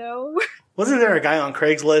do, but no. Wasn't there a guy on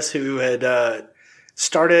Craigslist who had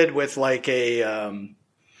started with like a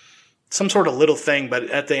some sort of little thing, but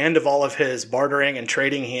at the end of all of his bartering and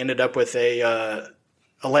trading, he ended up with a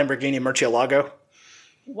Lamborghini Murcielago?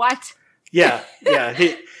 What? Yeah.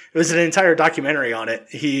 It was an entire documentary on it.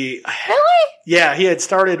 Really? Yeah, he had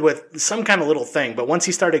started with some kind of little thing, but once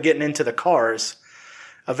he started getting into the cars,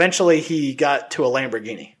 eventually he got to a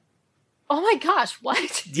Lamborghini. Oh my gosh,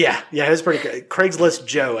 what? Yeah, it was pretty good. Craigslist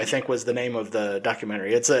Joe, I think, was the name of the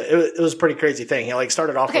documentary. It was a pretty crazy thing. He like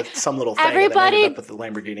started off with some little thing and then ended up with the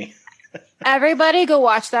Lamborghini. Everybody go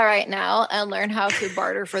watch that right now and learn how to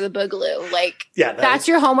barter for the Boogaloo. Like, yeah, that's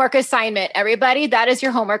your homework assignment. Everybody, that is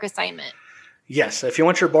your homework assignment. Yes, if you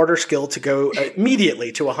want your barter skill to go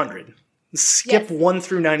immediately to 100, skip 1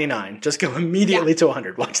 through 99. Just go immediately to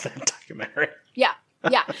 100. Watch that documentary. Yeah.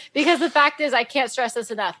 Because the fact is, I can't stress this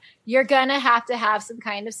enough. You're going to have some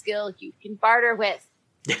kind of skill you can barter with.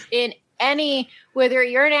 In whether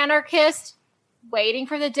you're an anarchist waiting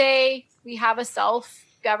for the day we have a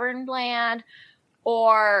self-governed land,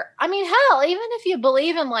 or, I mean, hell, even if you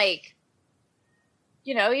believe in like,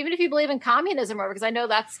 even if you believe in communism, or because I know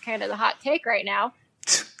that's kind of the hot take right now.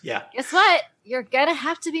 Yeah. Guess what? You're going to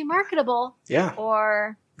have to be marketable. Yeah.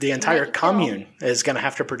 Or the entire commune is going to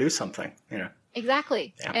have to produce something,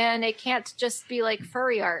 Exactly. Yeah. And it can't just be like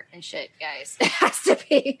furry art and shit, guys. It has to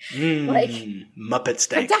be like Muppet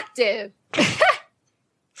steak. Productive.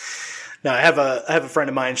 No, I have a friend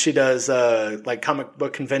of mine. She does like comic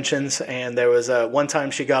book conventions, and there was one time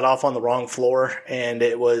she got off on the wrong floor, and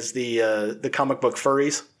it was the comic book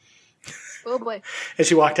furries. Oh boy! And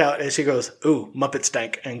she walked out, and she goes, "Ooh, Muppet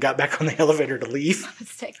stank," and got back on the elevator to leave. Muppet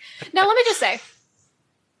stank. Now, let me just say,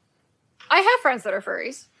 I have friends that are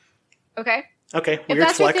furries. Okay. Okay, weird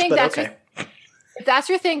flex, but okay. If that's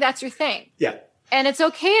your thing, that's your thing. Yeah. And it's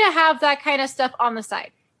okay to have that kind of stuff on the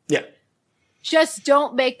side. Yeah. Just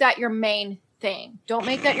don't make that your main thing. Don't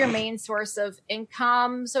make that your main source of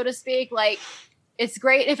income, so to speak. Like, it's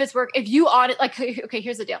great if it's work. If you audit, like, okay,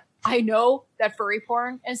 here's the deal. I know that furry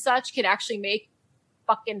porn and such can actually make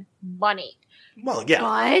fucking money. Well,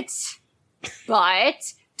 yeah.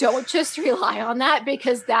 But don't just rely on that,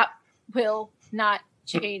 because that will not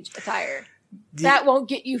change a tire. That won't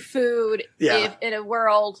get you food if in a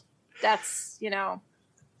world that's,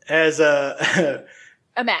 as a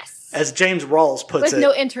mess. As James Rawls puts it, with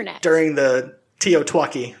no internet. During the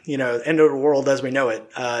Teotihuacan, end of the world as we know it,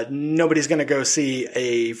 nobody's going to go see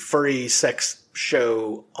a furry sex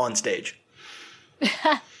show on stage.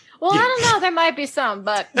 Well, I don't know. There might be some,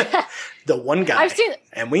 but the one guy, I've seen,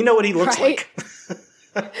 and we know what he looks like.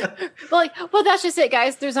 Well, that's just it,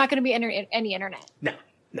 guys. There's not going to be any internet. No.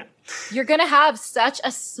 you're going to have such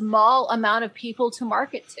a small amount of people to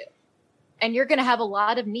market to, and you're going to have a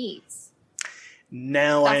lot of needs.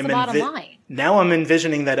 Now That's the bottom line. Now I'm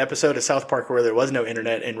envisioning that episode of South Park where there was no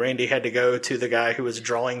internet and Randy had to go to the guy who was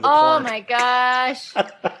drawing the porn. Oh my gosh.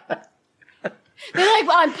 They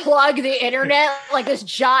like unplug the internet, like this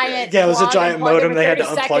giant. Yeah, it was a giant modem. They had to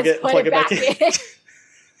unplug it and plug it back in.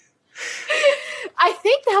 I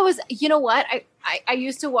think that was, you know what? I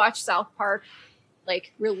used to watch South Park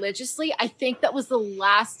like religiously. I think that was the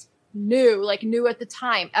last new at the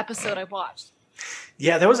time episode I watched.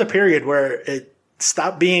 Yeah, there was a period where it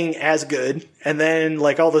stopped being as good. And then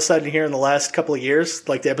like all of a sudden here in the last couple of years,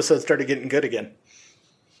 like the episodes started getting good again.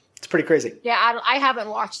 It's pretty crazy. Yeah, I haven't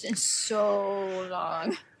watched in so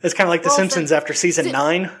long. It's kind of like The Simpsons after season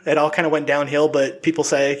 9. It all kind of went downhill, but people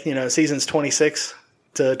say, seasons 26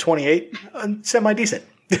 to 28, semi-decent.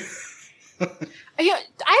 I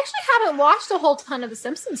actually haven't watched a whole ton of The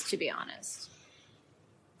Simpsons, to be honest.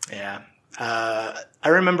 Yeah. I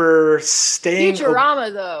remember staying...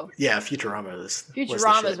 Futurama, though. Yeah, Futurama was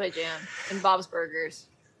Futurama's my jam. And Bob's Burgers.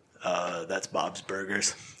 That's Bob's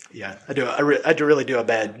Burgers. Yeah, I do. I really do a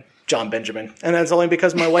bad John Benjamin. And that's only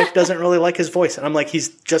because my wife doesn't really like his voice. And I'm like, he's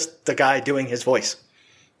just the guy doing his voice.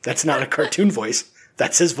 That's not a cartoon voice.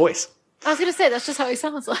 That's his voice. I was going to say, that's just how he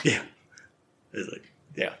sounds like. Yeah.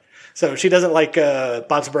 Yeah. So she doesn't like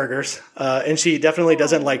Bob's Burgers. And she definitely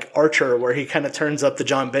doesn't like Archer, where he kind of turns up the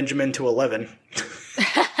John Benjamin to 11.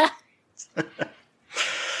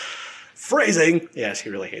 Phrasing. Yeah, she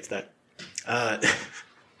really hates that.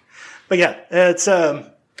 But yeah, it's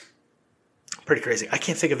pretty crazy. I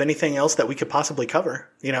can't think of anything else that we could possibly cover.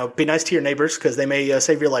 Be nice to your neighbors because they may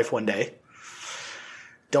save your life one day.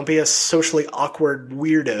 Don't be a socially awkward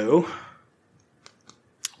weirdo.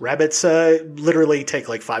 Rabbits literally take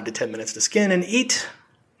like 5 to 10 minutes to skin and eat.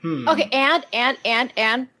 Okay,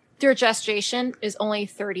 and their gestation is only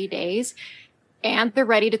 30 days. And they're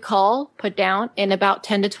ready to put down in about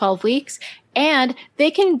 10 to 12 weeks. And they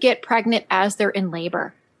can get pregnant as they're in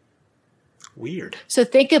labor. Weird. So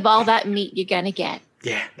think of all that meat you're going to get.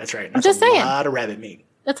 Yeah, that's right. I'm just saying. A lot of rabbit meat.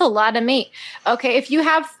 That's a lot of meat. Okay, if you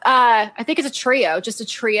have, I think it's just a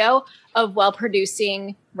trio of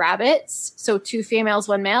well-producing rabbits, so 2 females,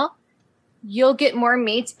 1 male, you'll get more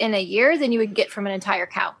meat in a year than you would get from an entire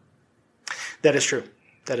cow. That is true.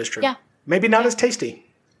 Yeah. Maybe not as tasty.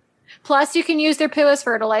 Plus, you can use their poo as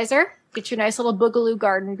fertilizer. Get your nice little boogaloo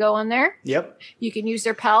garden going there. Yep. You can use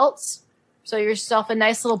their pelts. So yourself a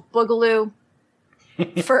nice little boogaloo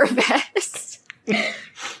fur vest.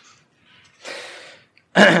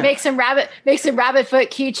 Make some rabbit foot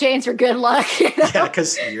keychains for good luck. Yeah,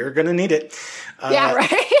 because you're gonna need it. Yeah,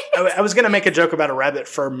 right. I was gonna make a joke about a rabbit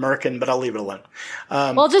fur merkin, but I'll leave it alone.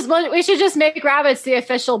 We should just make rabbits the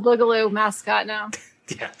official boogaloo mascot now.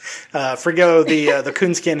 Yeah, forgo the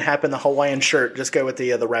coonskin hat and the Hawaiian shirt. Just go with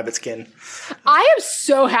the rabbit skin. I am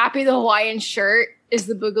so happy the Hawaiian shirt is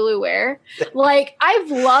the boogaloo wear. Like, I've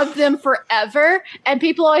loved them forever, and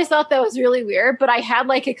people always thought that was really weird, but I had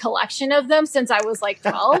like a collection of them since I was like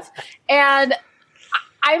 12, and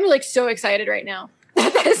I'm like so excited right now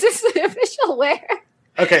that this is the official wear.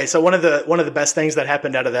 Okay, so one of the best things that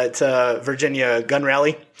happened out of that Virginia gun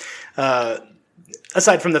rally,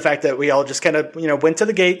 aside from the fact that we all just kind of went to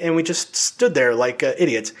the gate and we just stood there like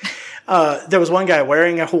idiots, there was one guy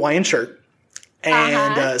wearing a Hawaiian shirt.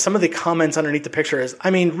 And some of the comments underneath the picture is, I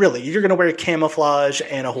mean, really, you're going to wear camouflage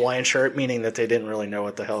and a Hawaiian shirt, meaning that they didn't really know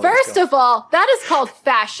what the hell. First of all, that is called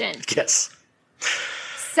fashion. Yes.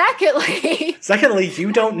 Secondly,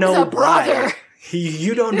 you don't know why.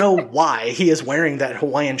 You don't know why he is wearing that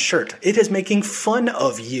Hawaiian shirt. It is making fun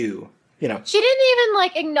of you. She didn't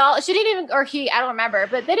even acknowledge. She didn't even, or he, I don't remember,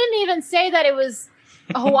 but they didn't even say that it was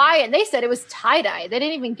Hawaiian. They said it was tie-dye. They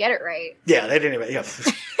didn't even get it right. Yeah, they didn't even. Yeah.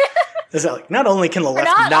 It's like, not only can the left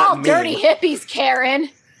not all meme, dirty hippies, Karen.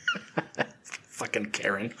 Fucking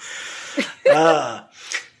Karen.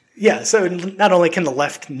 Yeah, so not only can the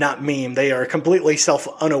left not meme, they are completely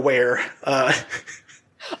self-unaware when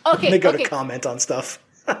they go to comment on stuff.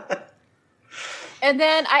 And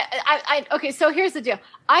then okay, so here's the deal.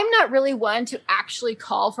 I'm not really one to actually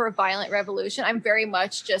call for a violent revolution. I'm very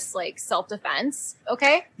much just like self-defense,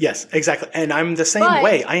 okay? Yes, exactly. And I'm the same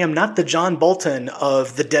way. I am not the John Bolton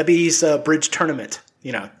of the Debbie's Bridge tournament.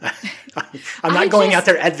 I'm not going out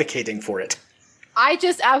there advocating for it. I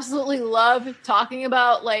just absolutely love talking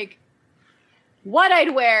about like what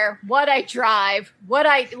I'd wear, what I drive, what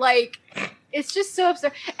I like. It's just so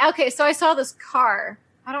absurd. Okay, so I saw this car.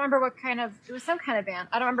 I don't remember it was some kind of van.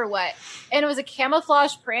 I don't remember what. And it was a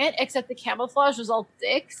camouflage print, except the camouflage was all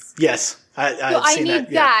dicks. Yes. I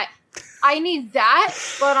need that I need that,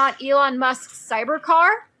 but on Elon Musk's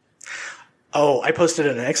cybercar. Oh, I posted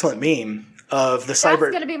an excellent meme of the That's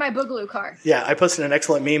cyber. going to be my Boogaloo car. Yeah, I posted an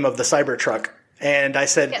excellent meme of the Cybertruck, and I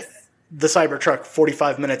said Yes. the Cybertruck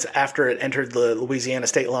 45 minutes after it entered the Louisiana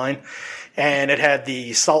state line, and it had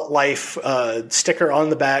the Salt Life sticker on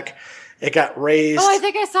the back. It got raised. Oh, I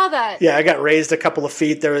think I saw that. Yeah, I got raised a couple of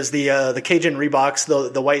feet. There was the Cajun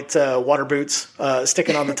Reeboks, the white water boots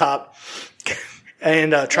sticking on the top,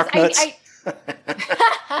 and truck nuts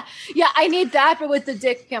Yeah, I need that, but with the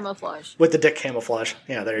dick camouflage. with the dick camouflage.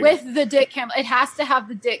 Yeah, there you go. With the dick it has to have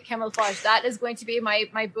the dick camouflage. That is going to be my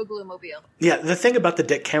Boogaloo mobile. Yeah, the thing about the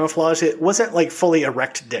dick camouflage, it wasn't like fully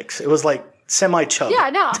erect dicks. It was like semi-chub. Yeah,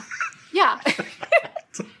 no. Yeah.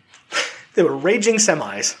 They were raging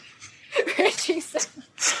semis. Raging semi.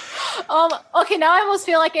 Okay, now I almost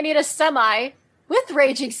feel like I need a semi with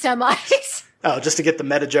raging semis. Oh, just to get the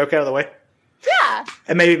meta joke out of the way? Yeah.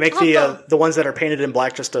 And maybe make I'll the ones that are painted in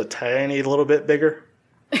black just a tiny little bit bigger.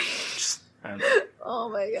 Just, I don't know. Oh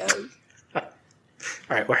my god.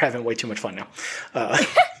 All right, we're having way too much fun now.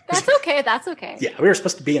 That's okay. That's okay. Yeah, we were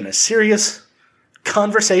supposed to be in a serious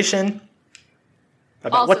conversation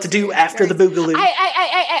about Also what to do serious, after the very- Boogaloo.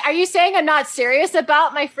 Are you saying I'm not serious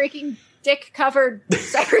about my freaking dick covered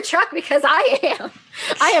Cybertruck? Because I am.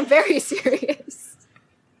 I am very serious.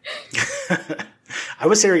 I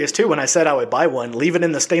was serious too when I said I would buy one, leave it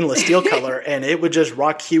in the stainless steel color, and it would just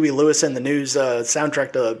rock Huey Lewis and the News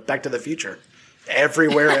soundtrack to Back to the Future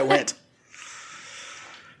everywhere it went.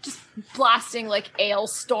 Blasting like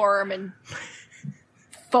Ailstorm and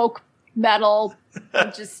folk metal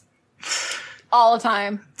and just all the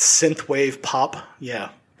time. Synthwave pop, yeah.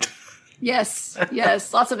 Yes,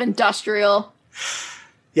 yes. Lots of industrial.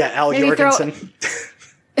 Yeah, Al Maybe Jorgensen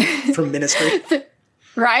from Ministry.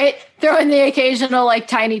 Right? Throw in the occasional like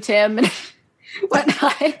Tiny Tim and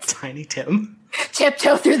whatnot. Tiny Tim.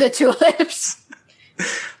 Tiptoe through the tulips.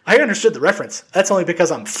 I understood the reference. That's only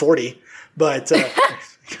because I'm 40, but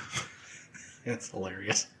it's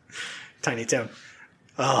hilarious. Tiny Tim.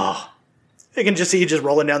 Oh, you can just see you just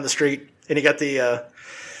rolling down the street, and you got the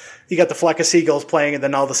flock of seagulls playing, and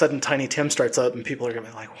then all of a sudden Tiny Tim starts up, and people are gonna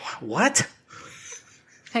be like, "What?"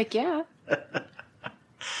 Heck yeah.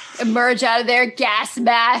 Emerge out of there, gas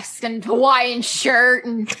mask and Hawaiian shirt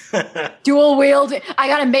and dual wield. I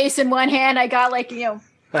got a mace in one hand. I got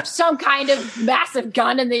some kind of massive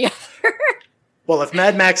gun in the other. Well, if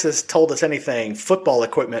Mad Max has told us anything, football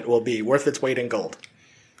equipment will be worth its weight in gold,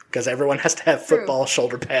 because everyone has to have football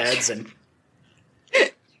shoulder pads and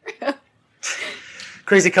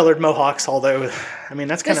crazy colored mohawks. Although, I mean,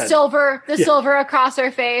 that's kind of silver across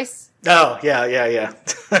her face. Oh, yeah.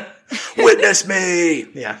 Witness me!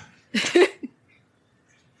 Yeah.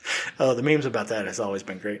 Oh, the memes about that has always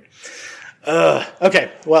been great. Okay,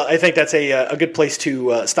 well, I think that's a good place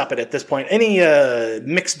to stop it at this point. Any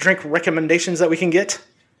mixed drink recommendations that we can get?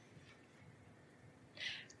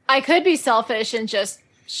 I could be selfish and just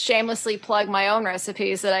shamelessly plug my own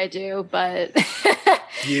recipes that I do, but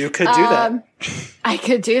You could do that. I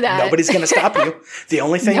could do that. Nobody's going to stop you. The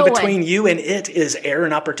only thing No between one. you and it is air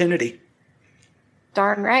and opportunity.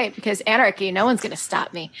 Darn right, because anarchy, no one's going to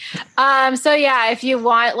stop me. So yeah, if you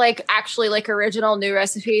want actually original new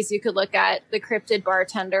recipes, you could look at The Cryptid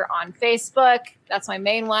Bartender on Facebook. That's my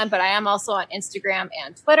main one, but I am also on Instagram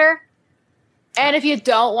and Twitter. And if you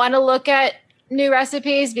don't want to look at new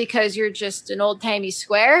recipes because you're just an old-timey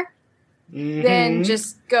square, then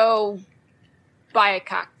just go buy a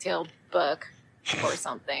cocktail book or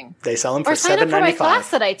something. They sell them for Or sign up for my class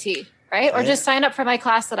 $7.95. that I teach. Right? Or Yeah. just sign up for my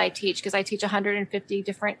class that I teach because I teach 150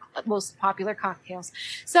 different most popular cocktails.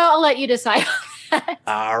 So I'll let you decide on that.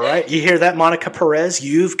 All right. You hear that, Monica Perez?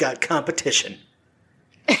 You've got competition.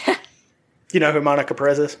 You know who Monica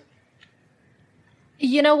Perez is?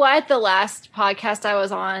 You know what? The last podcast I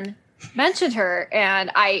was on mentioned her,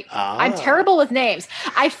 and I'm terrible with names.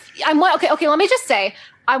 Okay, let me just say,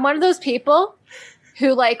 I'm one of those people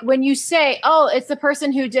who, when you say, oh, it's the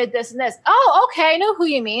person who did this and this. Oh, okay, I know who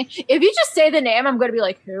you mean. If you just say the name, I'm going to be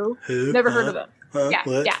like, who? Never heard of them.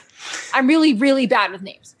 What? Yeah. I'm really, really bad with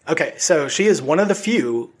names. Okay, so she is one of the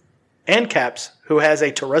few ANCAPs who has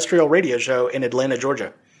a terrestrial radio show in Atlanta,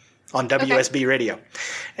 Georgia on WSB radio.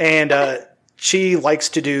 And she likes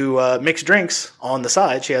to do mixed drinks on the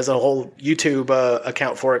side. She has a whole YouTube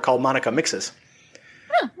account for it called Monica Mixes.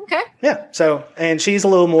 Okay. Yeah. So, and she's a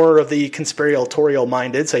little more of the conspiratorial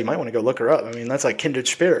minded, so you might want to go look her up. I mean, that's like kindred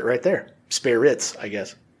spirit right there. Spirits, I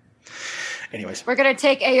guess. Anyways. We're going to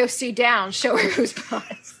take AOC down, show her who's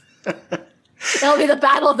boss. That'll be the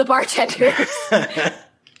battle of the bartenders.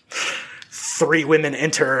 3 women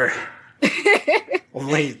enter.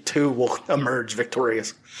 Only 2 will emerge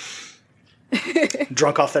victorious.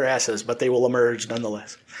 Drunk off their asses, but they will emerge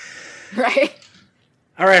nonetheless. Right.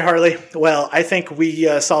 All right, Harley. Well, I think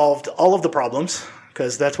we solved all of the problems,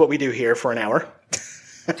 because that's what we do here for an hour.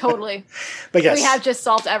 Totally. But yes. We have just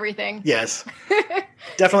solved everything. Yes.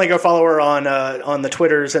 Definitely go follow her on the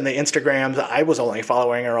Twitters and the Instagrams. I was only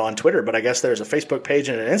following her on Twitter, but I guess there's a Facebook page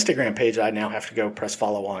and an Instagram page I now have to go press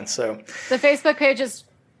follow on. So the Facebook page is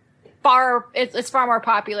it's far more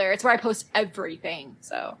popular. It's where I post everything.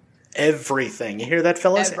 So everything. You hear that,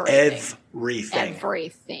 fellas?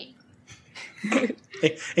 Everything.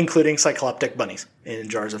 Including cycloptic bunnies in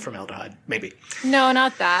jars of formaldehyde, maybe. No,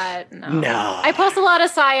 not that. No. I post a lot of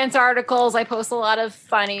science articles. I post a lot of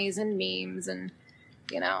funnies and memes and,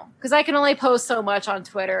 because I can only post so much on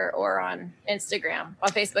Twitter or on Instagram. On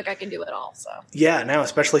Facebook, I can do it all, so. Yeah, now,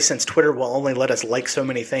 especially since Twitter will only let us like so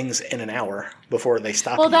many things in an hour before they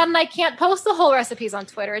stop Well, you. then I can't post the whole recipes on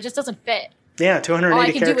Twitter. It just doesn't fit. Yeah,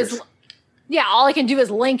 280 characters. All I can do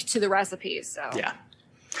is link to the recipes, so. Yeah.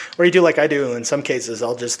 Or you do like I do in some cases.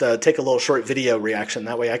 I'll just take a little short video reaction.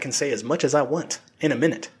 That way I can say as much as I want in a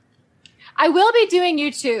minute. I will be doing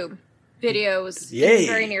YouTube videos in the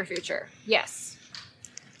very near future. Yes.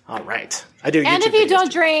 All right. I do YouTube And if you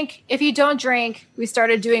don't too. drink, we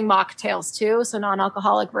started doing mocktails too, so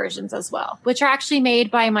non-alcoholic versions as well, which are actually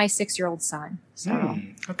made by my 6-year-old son. So,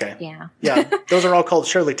 okay. Yeah. Yeah, those are all called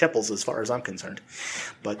Shirley Temples as far as I'm concerned.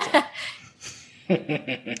 But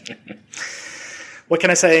what can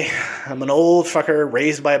I say? I'm an old fucker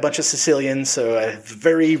raised by a bunch of Sicilians, so I have a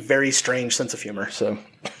very, very strange sense of humor. So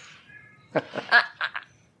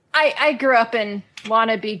I grew up in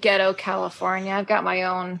wannabe ghetto California. I've got my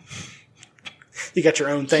own. You got your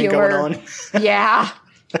own thing humor going on. Yeah,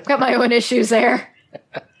 I've got my own issues there.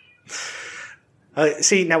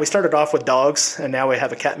 See, now we started off with dogs, and now we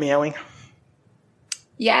have a cat meowing.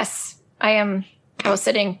 Yes, I was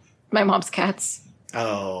sitting my mom's cats.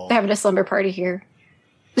 Oh, They're having a slumber party here.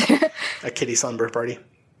 A kitty slumber party.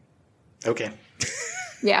 Okay.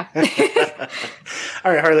 Yeah.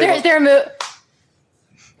 All right, Harley.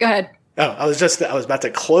 Go ahead. Oh, I was about to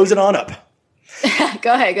close it on up.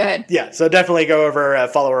 Go ahead. Yeah, so definitely go over,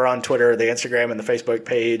 follow her on Twitter, the Instagram, and the Facebook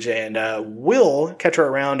page, and we'll catch her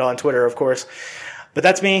around on Twitter, of course. But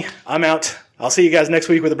that's me. I'm out. I'll see you guys next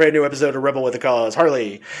week with a brand new episode of Rebel with a Cause.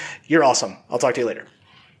 Harley, you're awesome. I'll talk to you later.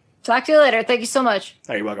 Talk to you later. Thank you so much.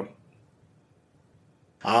 Oh, you're welcome.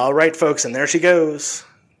 All right, folks, and there she goes.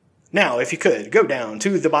 Now, if you could, go down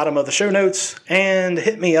to the bottom of the show notes and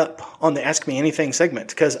hit me up on the Ask Me Anything segment,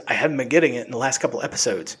 because I haven't been getting it in the last couple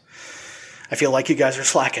episodes. I feel like you guys are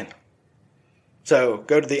slacking. So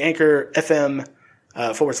go to the Anchor FM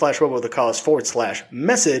 /Rebel with a Cause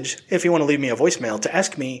 /message if you want to leave me a voicemail to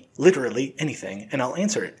ask me literally anything, and I'll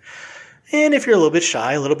answer it. And if you're a little bit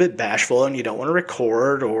shy, a little bit bashful, and you don't want to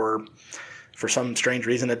record, or for some strange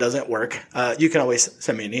reason it doesn't work, you can always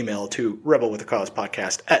send me an email to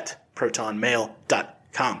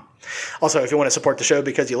rebelwithacause@protonmail.com. Also, if you want to support the show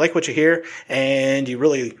because you like what you hear and you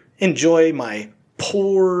really enjoy my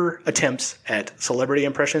poor attempts at celebrity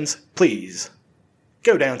impressions, please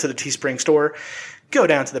go down to the Teespring store, go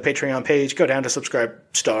down to the Patreon page, go down to Subscribe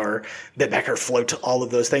Star, Bitbacker, Float, all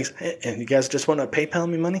of those things. And you guys just want to PayPal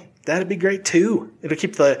me money? That'd be great too. It'll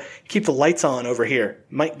keep the lights on over here.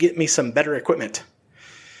 Might get me some better equipment.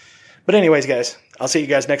 But anyways, guys, I'll see you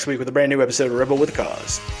guys next week with a brand new episode of Rebel with a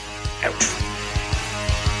Cause. Out.